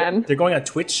never again. They're going on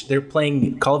Twitch. They're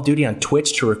playing Call of Duty on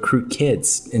Twitch to recruit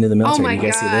kids into the military. Oh my you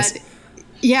guys God. see this?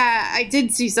 Yeah, I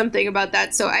did see something about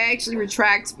that. So I actually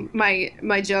retract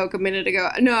my joke a minute ago.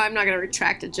 No, I'm not going to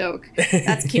retract a joke.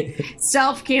 That's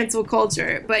self-cancel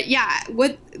culture. But yeah,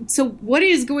 what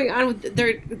is going on with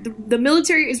the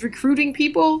military is recruiting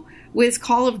people with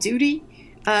Call of Duty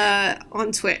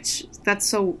on Twitch. That's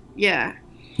so, yeah.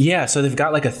 Yeah, so they've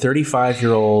got like a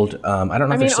 35-year-old. I don't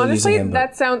know if they're still honestly, using him.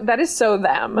 that is so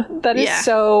them. That is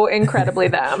so incredibly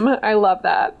them. I love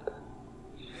that.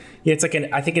 Yeah,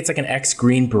 I think it's like an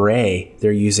ex-Green Beret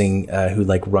they're using who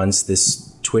like runs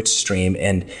this Twitch stream.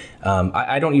 And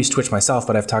I don't use Twitch myself,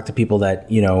 but I've talked to people that,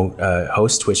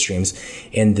 host Twitch streams,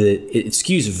 and it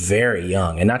skews very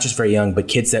young, and not just very young, but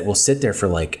kids that will sit there for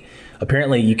like,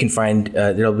 apparently you can find,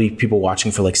 there'll be people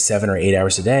watching for like 7 or 8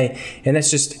 hours a day. And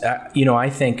that's just, I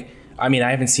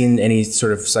haven't seen any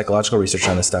sort of psychological research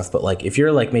on this stuff, but like if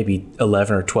you're like maybe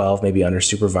 11 or 12, maybe under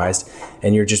supervised,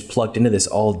 and you're just plugged into this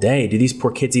all day, do these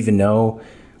poor kids even know?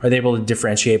 Are they able to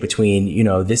differentiate between,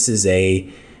 this is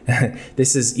a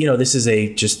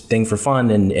just thing for fun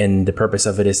and the purpose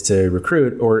of it is to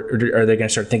recruit, or are they going to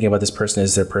start thinking about this person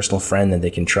as their personal friend that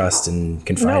they can trust and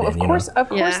confide in?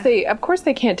 Of course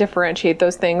they can't differentiate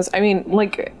those things. I mean,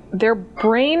 like their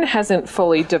brain hasn't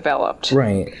fully developed.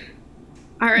 Right.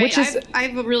 All right, I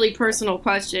have a really personal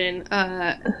question.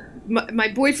 My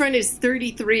boyfriend is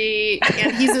 33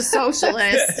 and he's a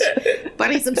socialist,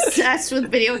 but he's obsessed with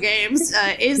video games.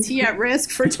 Is he at risk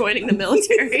for joining the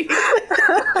military?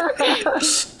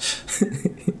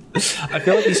 I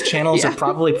feel like these channels are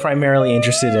probably primarily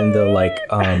interested in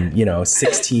the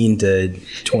 16 to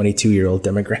 22-year-old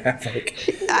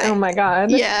demographic. Oh my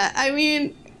God. Yeah, I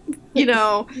mean, he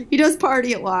does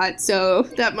party a lot, so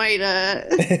that might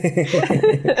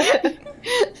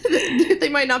they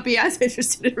might not be as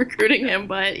interested in recruiting him,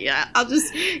 but yeah, I'll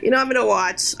just I'm gonna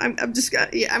watch. I'm just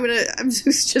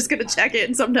gonna check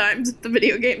in sometimes if the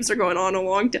video games are going on a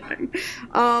long time.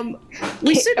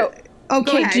 We should. Go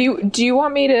ahead. Do you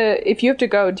want me to? If you have to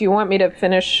go, do you want me to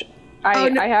finish?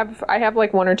 I have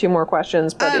like 1 or 2 more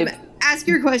questions, but ask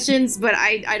your questions, but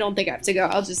I don't think I have to go.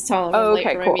 I'll just tell him I'm late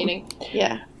for my meeting.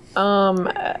 Yeah.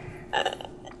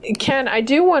 Ken, I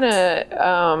do want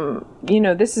to,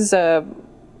 this is a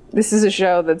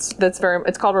show that's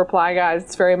it's called Reply Guys.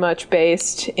 It's very much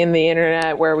based in the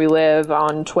internet where we live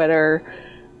on Twitter.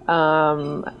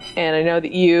 And I know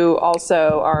that you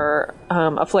also are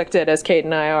afflicted, as Kate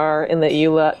and I are, in that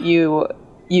you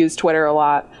use Twitter a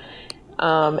lot.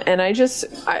 And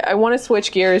I want to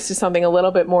switch gears to something a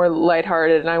little bit more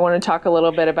lighthearted, and I want to talk a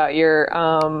little bit about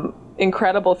your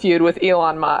incredible feud with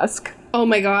Elon Musk. Oh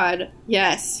my God,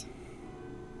 yes.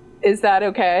 Is that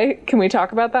okay? Can we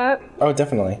talk about that? Oh,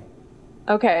 definitely.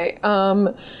 Okay.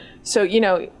 So,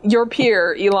 your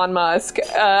peer, Elon Musk, you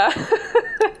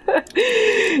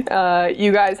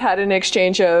guys had an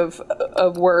exchange of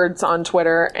words on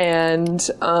Twitter, and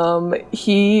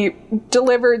he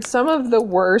delivered some of the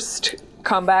worst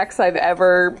comebacks I've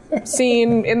ever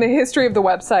seen in the history of the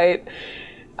website.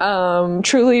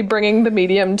 Truly bringing the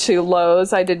medium to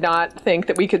lows I did not think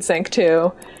that we could sink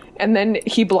to. and then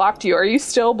he blocked you. Are you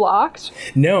still blocked?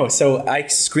 No, so I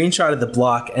screenshotted the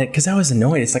block because I was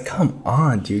annoyed. It's like, come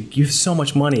on, dude, you have so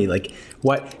much money. Like,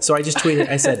 what? So I just tweeted.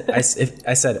 I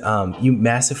said, you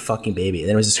massive fucking baby. And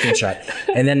then it was a screenshot.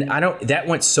 And then that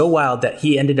went so wild that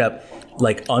he ended up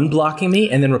like unblocking me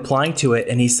and then replying to it.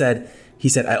 And he said,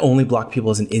 I only block people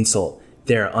as an insult.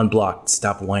 They're unblocked.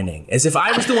 Stop whining. As if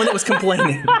I was the one that was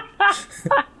complaining.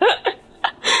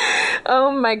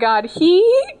 Oh my God.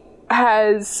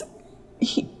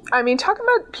 Talking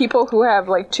about people who have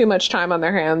like too much time on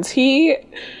their hands. I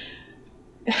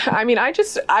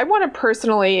want to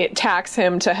personally tax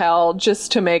him to hell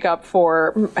just to make up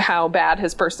for how bad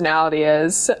his personality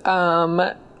is.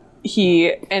 And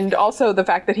also the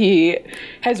fact that he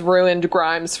has ruined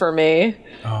Grimes for me.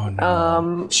 Oh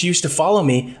no. She used to follow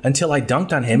me until I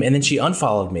dunked on him, and then she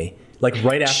unfollowed me like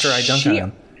right after I dunked on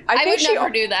him. I would never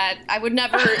do that. I would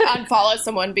never unfollow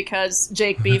someone because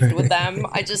Jake beefed with them.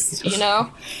 I just,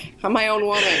 I'm my own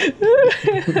woman.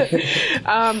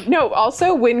 No,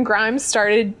 also when Grimes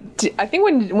started, I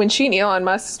think when she and Elon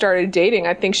Musk started dating,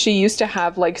 I think she used to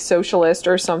have like socialist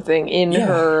or something in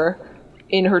her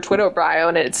Twitter bio,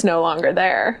 and it's no longer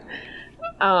there.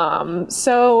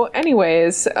 So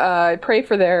anyways, pray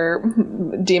for their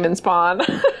demon spawn.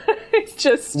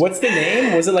 Just what's the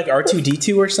name? Was it like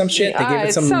R2D2 or some shit? They gave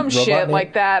it some shit name?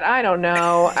 Like that. I don't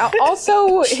know.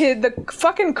 Also, the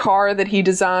fucking car that he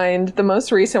designed, the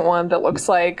most recent one that looks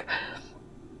like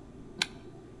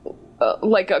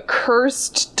a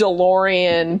cursed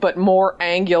DeLorean, but more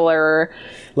angular.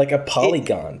 Like a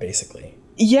polygon, basically.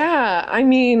 Yeah, I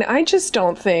mean, I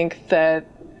don't think that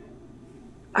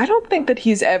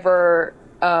he's ever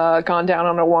gone down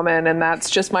on a woman, and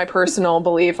that's just my personal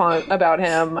belief about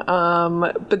him.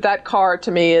 But that car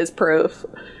to me is proof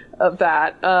of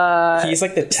that. He's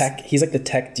like the tech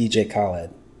DJ Khaled.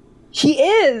 He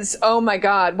is. Oh my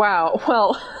God! Wow.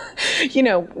 Well,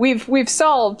 we've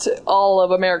solved all of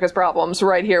America's problems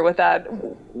right here with that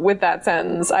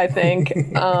sentence, I think.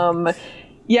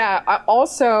 Yeah.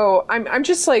 I'm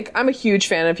just like, I'm a huge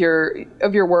fan of your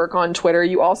work on Twitter.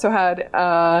 You also had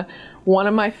one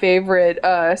of my favorite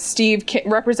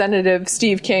Representative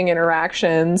Steve King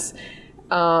interactions,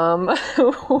 where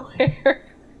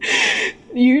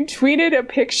you tweeted a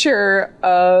picture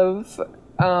of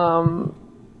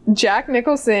Jack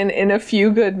Nicholson in A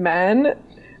Few Good Men.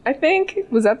 I think,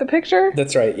 was that the picture?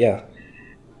 That's right. Yeah.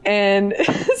 And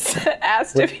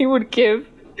asked if he would give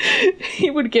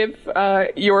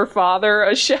your father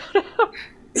a shout out.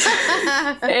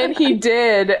 And he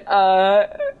did.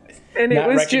 And not it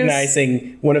was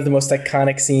recognizing one of the most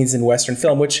iconic scenes in Western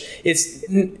film, which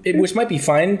might be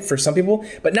fine for some people,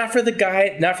 but not for the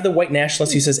white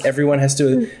nationalist who says everyone has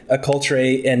to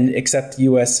acculturate and accept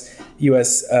U.S.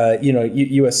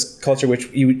 culture,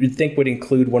 which you would think would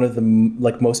include one of the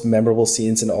most memorable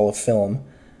scenes in all of film.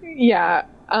 Yeah.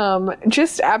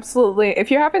 Just absolutely.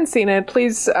 If you haven't seen it,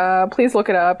 please look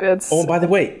it up. Oh, by the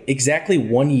way, exactly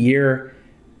 1 year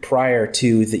prior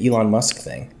to the Elon Musk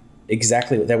thing.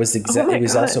 Exactly. That was it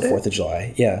was also 4th of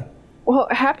July. Yeah. Well,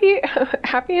 happy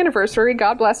anniversary.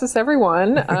 God bless us,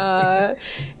 everyone.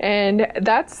 And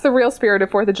that's the real spirit of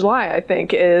 4th of July, I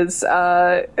think, is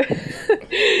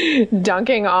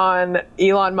dunking on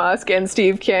Elon Musk and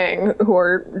Steve King, who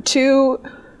are two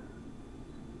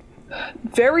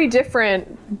very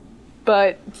different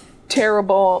but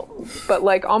terrible, but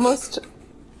like almost,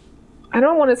 I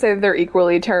don't want to say that they're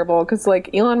equally terrible, because like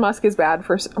Elon Musk is bad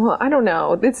for, well, I don't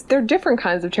know. They're different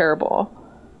kinds of terrible.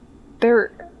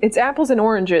 It's apples and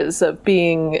oranges of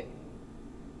being,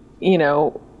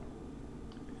 amoral,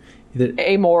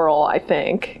 I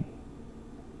think.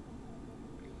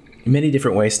 Many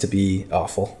different ways to be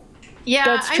awful. Yeah,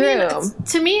 that's true. I mean,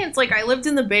 to me, it's like I lived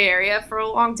in the Bay Area for a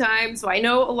long time, so I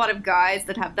know a lot of guys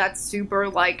that have that super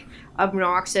like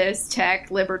obnoxious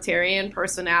tech libertarian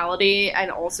personality,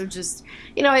 and also just,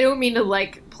 I don't mean to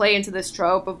like play into this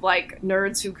trope of like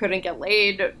nerds who couldn't get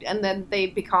laid and then they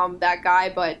become that guy,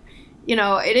 but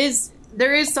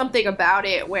there is something about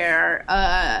it where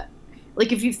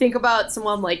like if you think about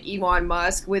someone like Elon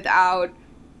Musk without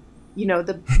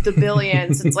the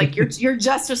billions, it's like you're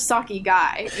just a sucky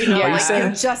guy.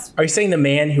 Are you saying the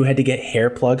man who had to get hair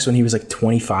plugs when he was like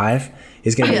 25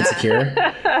 is going to be insecure?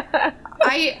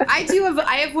 I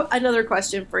have another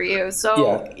question for you.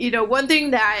 So, one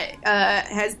thing that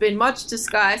has been much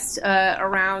discussed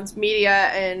around media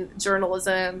and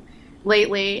journalism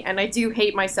lately, and I do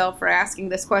hate myself for asking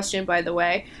this question, by the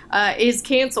way, is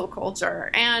cancel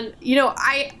culture. And,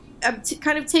 I am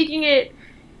kind of taking it,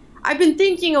 I've been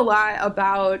thinking a lot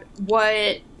about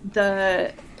what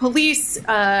the police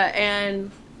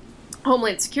and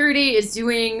Homeland Security is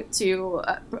doing to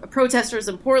protesters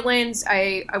in Portland.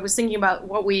 I was thinking about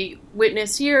what we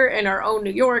witnessed here in our own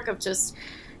New York of just,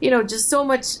 just so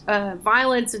much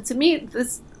violence. And to me,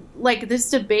 this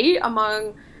debate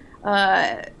among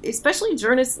especially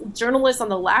journalists on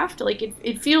the left, like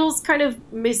it feels kind of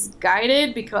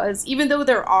misguided, because even though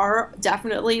there are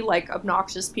definitely like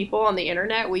obnoxious people on the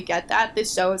internet, we get that.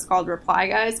 This show is called Reply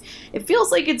Guys. It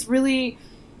feels like it's really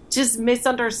just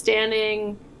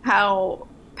misunderstanding how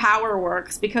power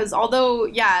works, because although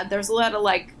there's a lot of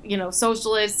like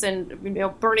socialists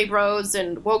and Bernie bros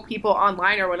and woke people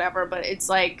online or whatever, but it's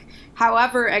like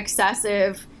however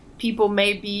excessive people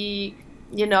may be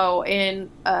in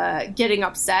getting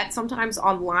upset sometimes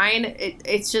online,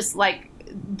 it's just like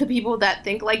the people that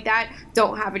think like that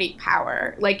don't have any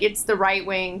power. Like it's the right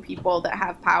wing people that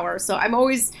have power. So I'm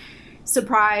always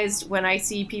surprised when I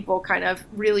see people kind of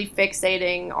really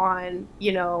fixating on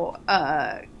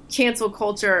cancel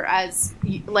culture as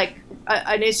like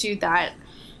an issue that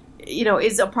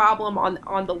is a problem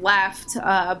on the left,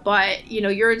 but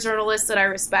you're a journalist that I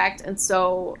respect, and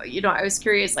so I was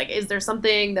curious, like, is there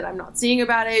something that I'm not seeing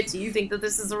about it? Do you think that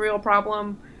this is a real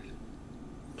problem?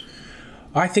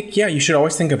 I think you should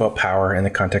always think about power in the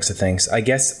context of things. I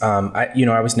guess I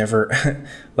was never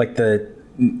like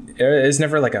it's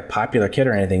never like a popular kid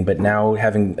or anything, but now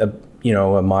having a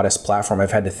modest platform,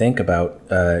 I've had to think about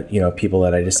people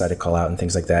that I decide to call out and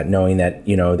things like that, knowing that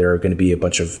there are going to be a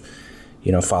bunch of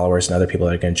followers and other people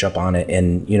that are going to jump on it.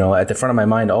 And, at the front of my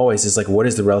mind always is like, what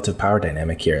is the relative power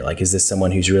dynamic here? Like, is this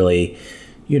someone who's really,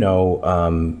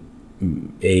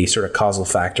 a sort of causal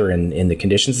factor in the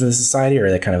conditions of the society, or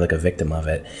are they kind of like a victim of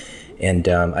it? And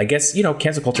I guess,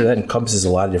 cancel culture, that encompasses a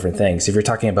lot of different things. If you're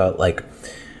talking about like,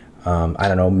 I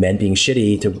don't know, men being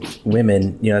shitty to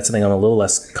women, that's something I'm a little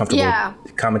less comfortable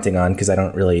commenting on, because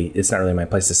it's not really my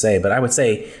place to say. But I would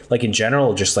say, like, in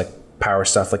general, just like power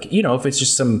stuff, like, if it's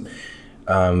just some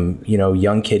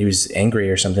young kid who's angry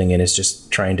or something and is just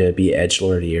trying to be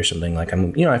edgelordy or something, like I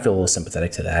feel a little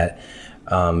sympathetic to that.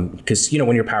 Because,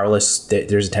 when you're powerless,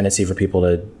 there's a tendency for people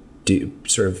to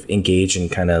sort of engage in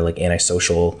kind of like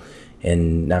antisocial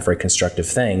and not very constructive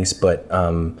things. But,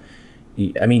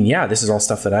 this is all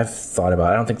stuff that I've thought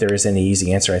about. I don't think there is any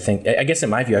easy answer. I guess in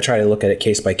my view, I try to look at it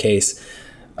case by case,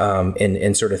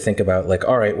 and sort of think about like,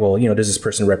 all right, well, does this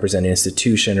person represent an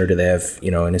institution, or do they have,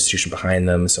 an institution behind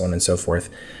them, so on and so forth.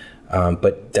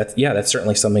 But that's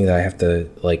certainly something that I have to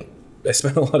like, I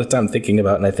spend a lot of time thinking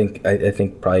about, and I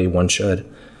think probably one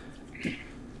should.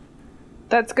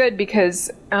 That's good,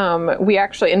 because we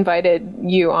actually invited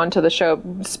you onto the show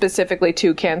specifically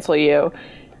to cancel you.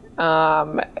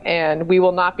 And we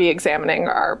will not be examining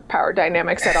our power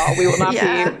dynamics at all. We will not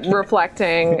be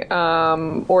reflecting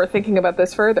or thinking about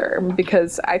this further,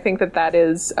 because I think that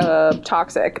is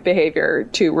toxic behavior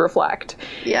to reflect.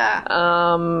 Yeah.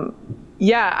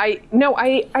 I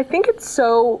think it's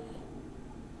so...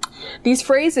 These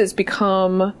phrases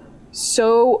become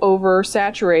so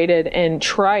oversaturated and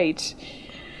trite,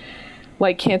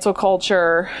 like cancel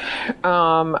culture,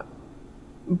 and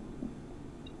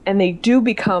they do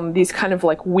become these kind of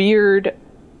like weird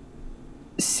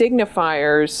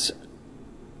signifiers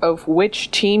of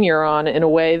which team you're on, in a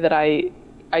way that I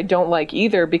don't like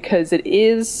either, because it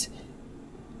is,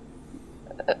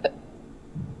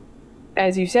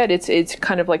 as you said, it's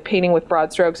kind of like painting with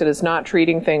broad strokes. It is not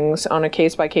treating things on a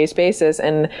case by case basis.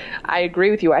 And I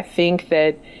agree with you. I think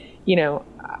that,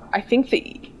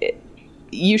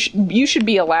 you should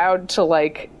be allowed to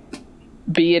like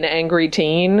be an angry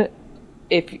teen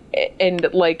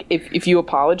if you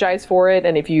apologize for it,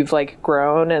 and if you've like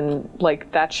grown, and like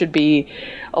that should be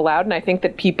allowed. And I think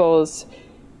that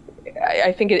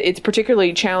I think it's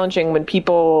particularly challenging when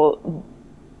people,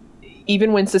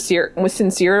 even when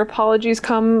sincere apologies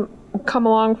come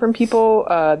along from people,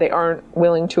 they aren't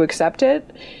willing to accept it.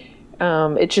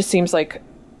 It just seems like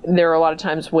there are a lot of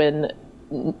times when,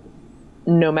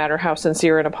 no matter how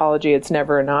sincere an apology, it's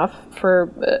never enough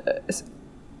for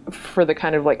the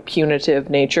kind of like punitive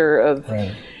nature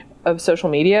of social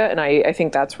media. And I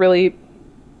think that's really,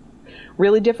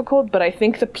 really difficult. But I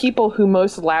think the people who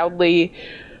most loudly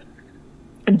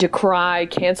decry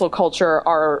cancel culture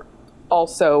are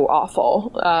also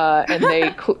awful. And they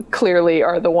clearly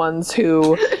are the ones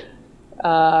who,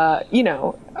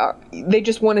 they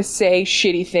just want to say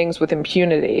shitty things with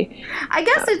impunity. I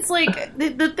guess it's like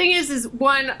the thing is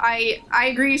one, I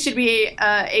agree you should be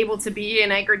able to be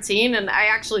an angry teen, and I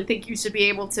actually think you should be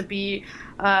able to be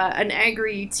an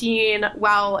angry teen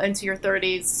well into your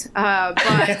 30s.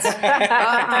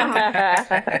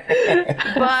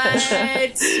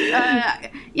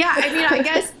 Yeah, I mean, I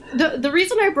guess the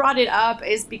reason I brought it up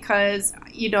is because,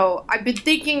 I've been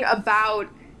thinking about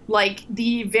like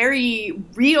the very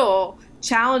real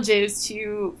challenges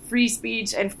to free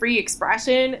speech and free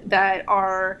expression that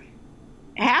are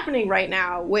happening right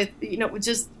now with,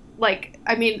 just like,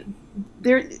 I mean,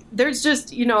 there's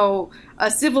just, a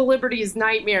civil liberties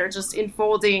nightmare just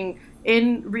unfolding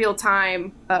in real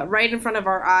time, right in front of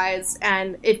our eyes.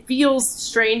 And it feels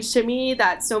strange to me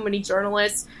that so many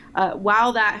journalists,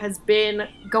 while that has been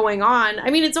going on, I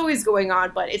mean, it's always going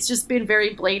on, but it's just been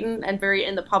very blatant and very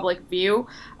in the public view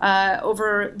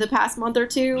over the past month or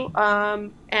two.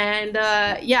 To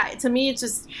me,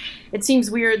 it seems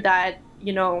weird that,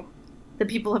 the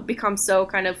people have become so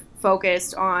kind of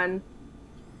focused on,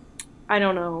 I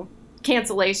don't know,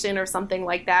 cancellation or something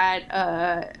like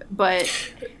that.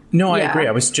 No, I agree.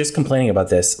 I was just complaining about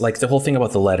this, like the whole thing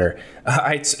about the letter.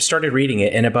 I started reading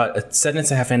it, and about a sentence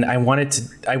and a half in, I wanted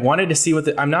to see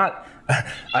what I'm not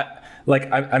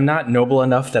noble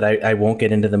enough that I won't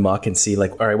get into the muck and see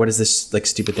like, all right, what is this like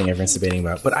stupid thing everyone's debating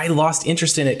about? But I lost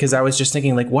interest in it because I was just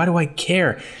thinking like, why do I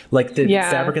care? Like the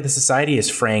fabric of the society is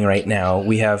fraying right now.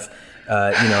 We have,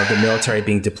 the military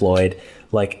being deployed.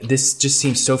 Like this just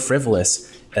seems so frivolous.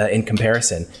 In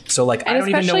comparison. So like, I don't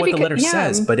even know what the letter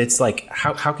says, but it's like,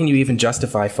 how can you even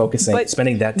justify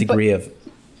spending that degree of...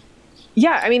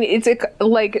 Yeah, I mean, it's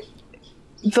like,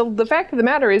 the fact of the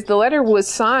matter is the letter was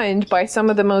signed by some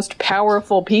of the most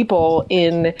powerful people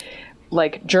in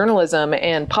like journalism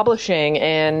and publishing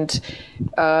and,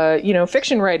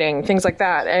 fiction writing, things like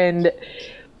that. And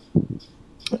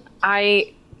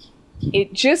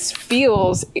it just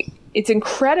feels, it's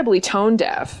incredibly tone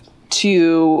deaf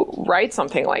to write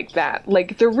something like that.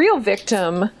 Like the real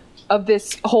victim of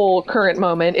this whole current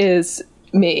moment is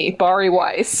me, Bari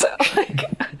Weiss.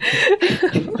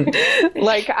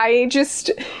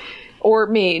 Or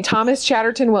me, Thomas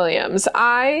Chatterton Williams.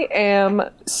 I am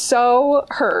so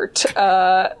hurt.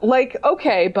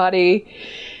 Okay, buddy.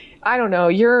 I don't know.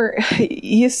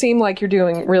 You seem like you're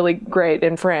doing really great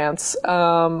in France.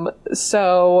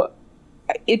 So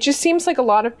it just seems like a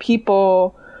lot of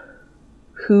people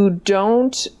who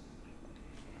don't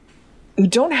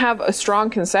have a strong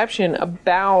conception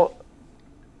about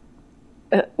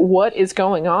what is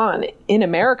going on in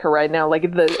America right now, like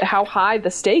how high the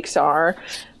stakes are,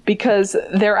 because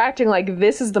they're acting like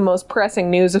this is the most pressing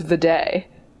news of the day.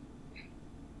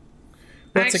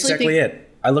 That's exactly it.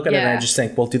 I look at it and I just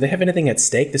think, well, do they have anything at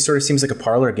stake? This sort of seems like a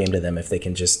parlor game to them if they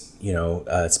can just,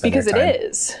 spend their time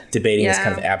debating this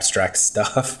kind of abstract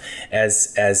stuff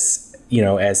as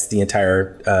the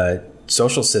entire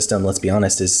social system, let's be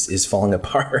honest, is falling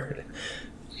apart.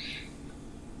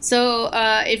 So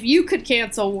if you could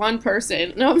cancel one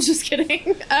person, no, I'm just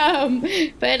kidding.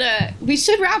 But we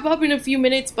should wrap up in a few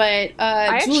minutes. But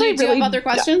Julie, do you have other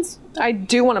questions? I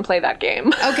do want to play that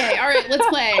game. Okay, all right, let's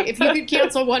play. If you could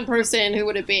cancel one person, who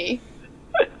would it be?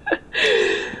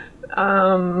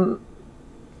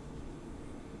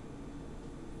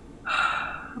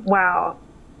 Wow.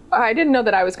 I didn't know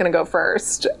that I was going to go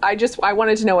first. I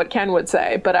wanted to know what Ken would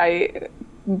say, but I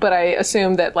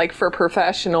assumed that like for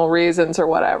professional reasons or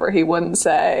whatever, he wouldn't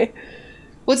say.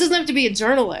 Well, it doesn't have to be a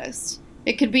journalist.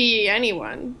 It could be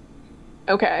anyone.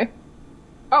 Okay.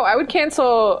 Oh, I would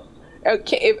cancel.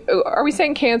 Are we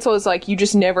saying cancel is like you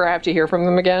just never have to hear from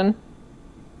them again?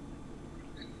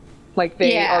 Like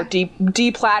they are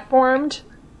deplatformed?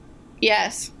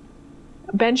 Yes.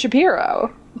 Ben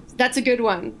Shapiro. That's a good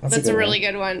one. That's a really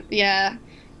good one. Yeah.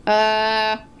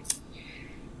 I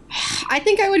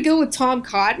think I would go with Tom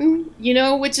Cotton,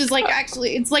 which is like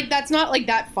actually, it's like that's not like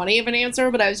that funny of an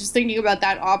answer, but I was just thinking about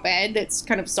that op-ed that's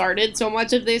kind of started so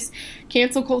much of this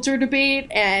cancel culture debate.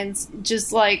 And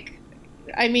just like,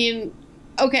 I mean,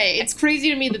 okay, it's crazy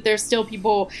to me that there's still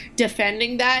people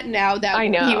defending that now that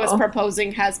what he was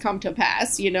proposing has come to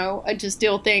pass, I just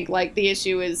still think like the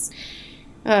issue is,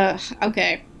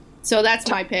 okay. So that's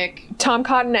my pick. Tom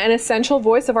Cotton, an essential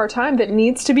voice of our time that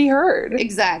needs to be heard.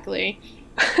 Exactly.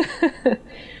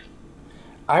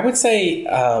 I would say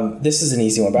this is an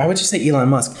easy one, but I would just say Elon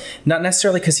Musk. Not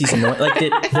necessarily because he's annoying. Like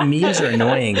the memes are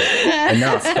annoying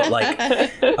enough, but like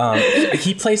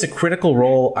he plays a critical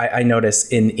role. I notice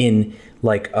in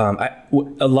like a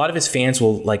lot of his fans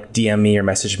will like DM me or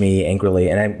message me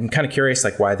angrily, and I'm kind of curious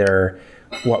like why they're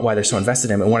why they're so invested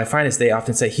in him. And what I find is they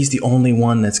often say he's the only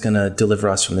one that's going to deliver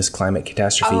us from this climate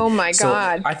catastrophe. Oh my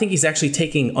God. So I think he's actually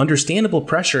taking understandable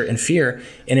pressure and fear,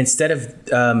 and instead of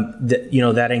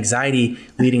that anxiety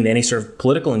leading to any sort of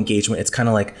political engagement, it's kind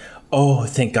of like, oh,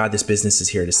 thank God this business is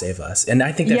here to save us. And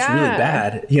I think that's really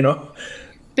bad,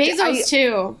 Bezos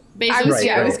too.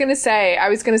 I was gonna say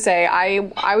I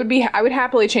would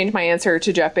happily change my answer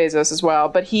to Jeff Bezos as well,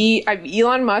 but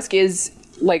Elon Musk is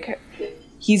like,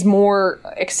 he's more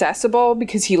accessible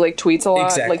because he like tweets a lot.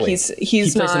 Exactly. Like he's he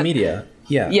not plays the media.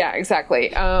 Yeah,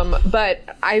 exactly. But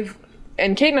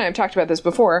and Kate and I have talked about this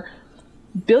before.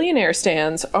 Billionaire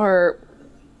stans are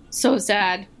so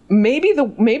sad. Maybe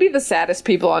the saddest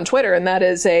people on Twitter, and that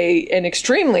is an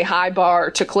extremely high bar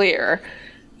to clear.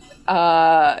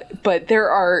 But there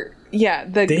are,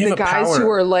 the guys who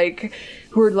are like,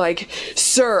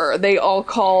 sir, they all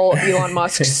call Elon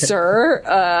Musk sir.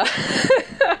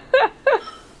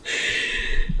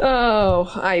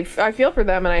 I feel for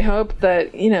them, and I hope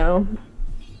that,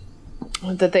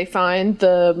 that they find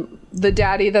the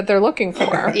daddy that they're looking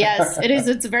for. Yes, it is.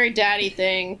 It's a very daddy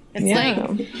thing. It's like,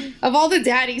 of all the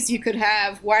daddies you could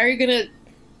have, why are you going to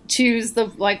choose the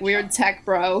like weird tech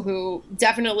bro who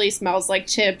definitely smells like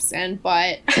chips and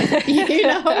butt? I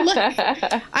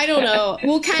don't know.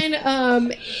 Well,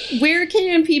 where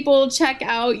can people check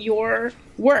out your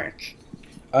work?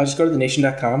 Just go to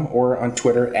thenation.com or on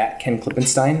Twitter at Ken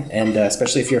Klippenstein. And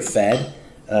especially if you're a Fed,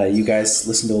 you guys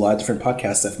listen to a lot of different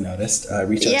podcasts, I've noticed.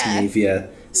 Reach out to me via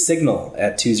Signal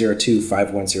at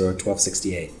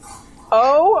 202-510-1268.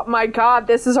 Oh my God,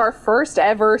 this is our first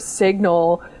ever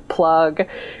Signal plug.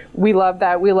 We love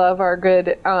that. We love our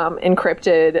good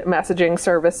encrypted messaging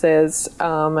services.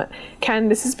 Ken,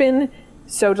 this has been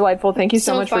so delightful. Thank you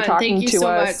so much for talking to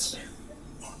us.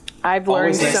 I've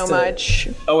learned so much.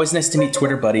 Always nice to meet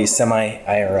Twitter buddies,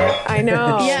 semi-IRL. I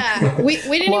know. Yeah, we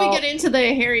didn't even get into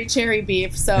the hairy cherry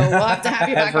beef, so we'll have to have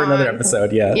you back for another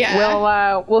episode. Yeah.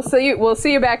 We'll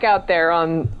see you back out there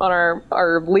on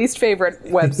our least favorite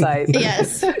website.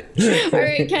 Yes. All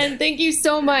right, Ken. Thank you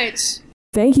so much.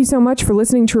 Thank you so much for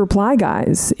listening to Reply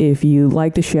Guys. If you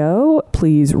like the show,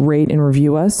 please rate and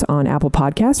review us on Apple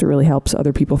Podcasts. It really helps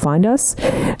other people find us.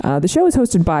 The show is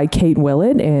hosted by Kate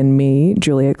Willett and me,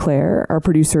 Julia Clare. Our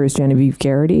producer is Genevieve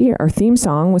Garrity. Our theme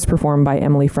song was performed by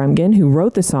Emily Fremgen, who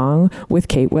wrote the song with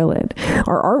Kate Willett.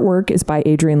 Our artwork is by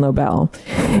Adrian Lobel.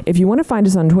 If you want to find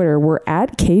us on Twitter, we're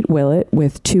at Kate Willett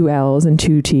with 2 L's and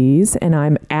 2 T's, and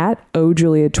I'm at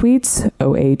OJuliaTweets,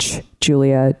 OH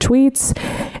Julia Tweets,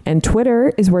 and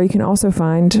Twitter is where you can also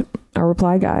find our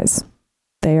Reply Guys.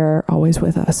 They are always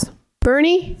with us.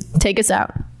 Bernie, take us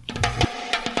out.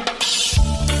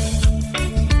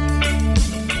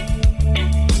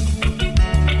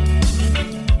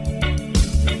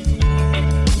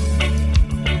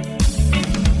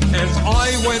 As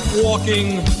I went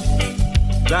walking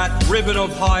that ribbon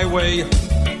of highway,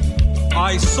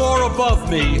 I saw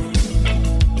above me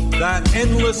that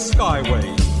endless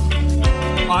skyway.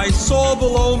 I saw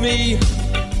below me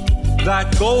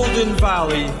that golden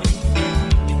valley.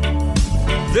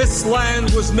 This land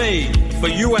was made for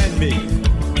you and me.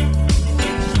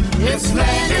 This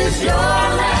land is your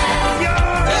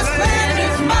land. This land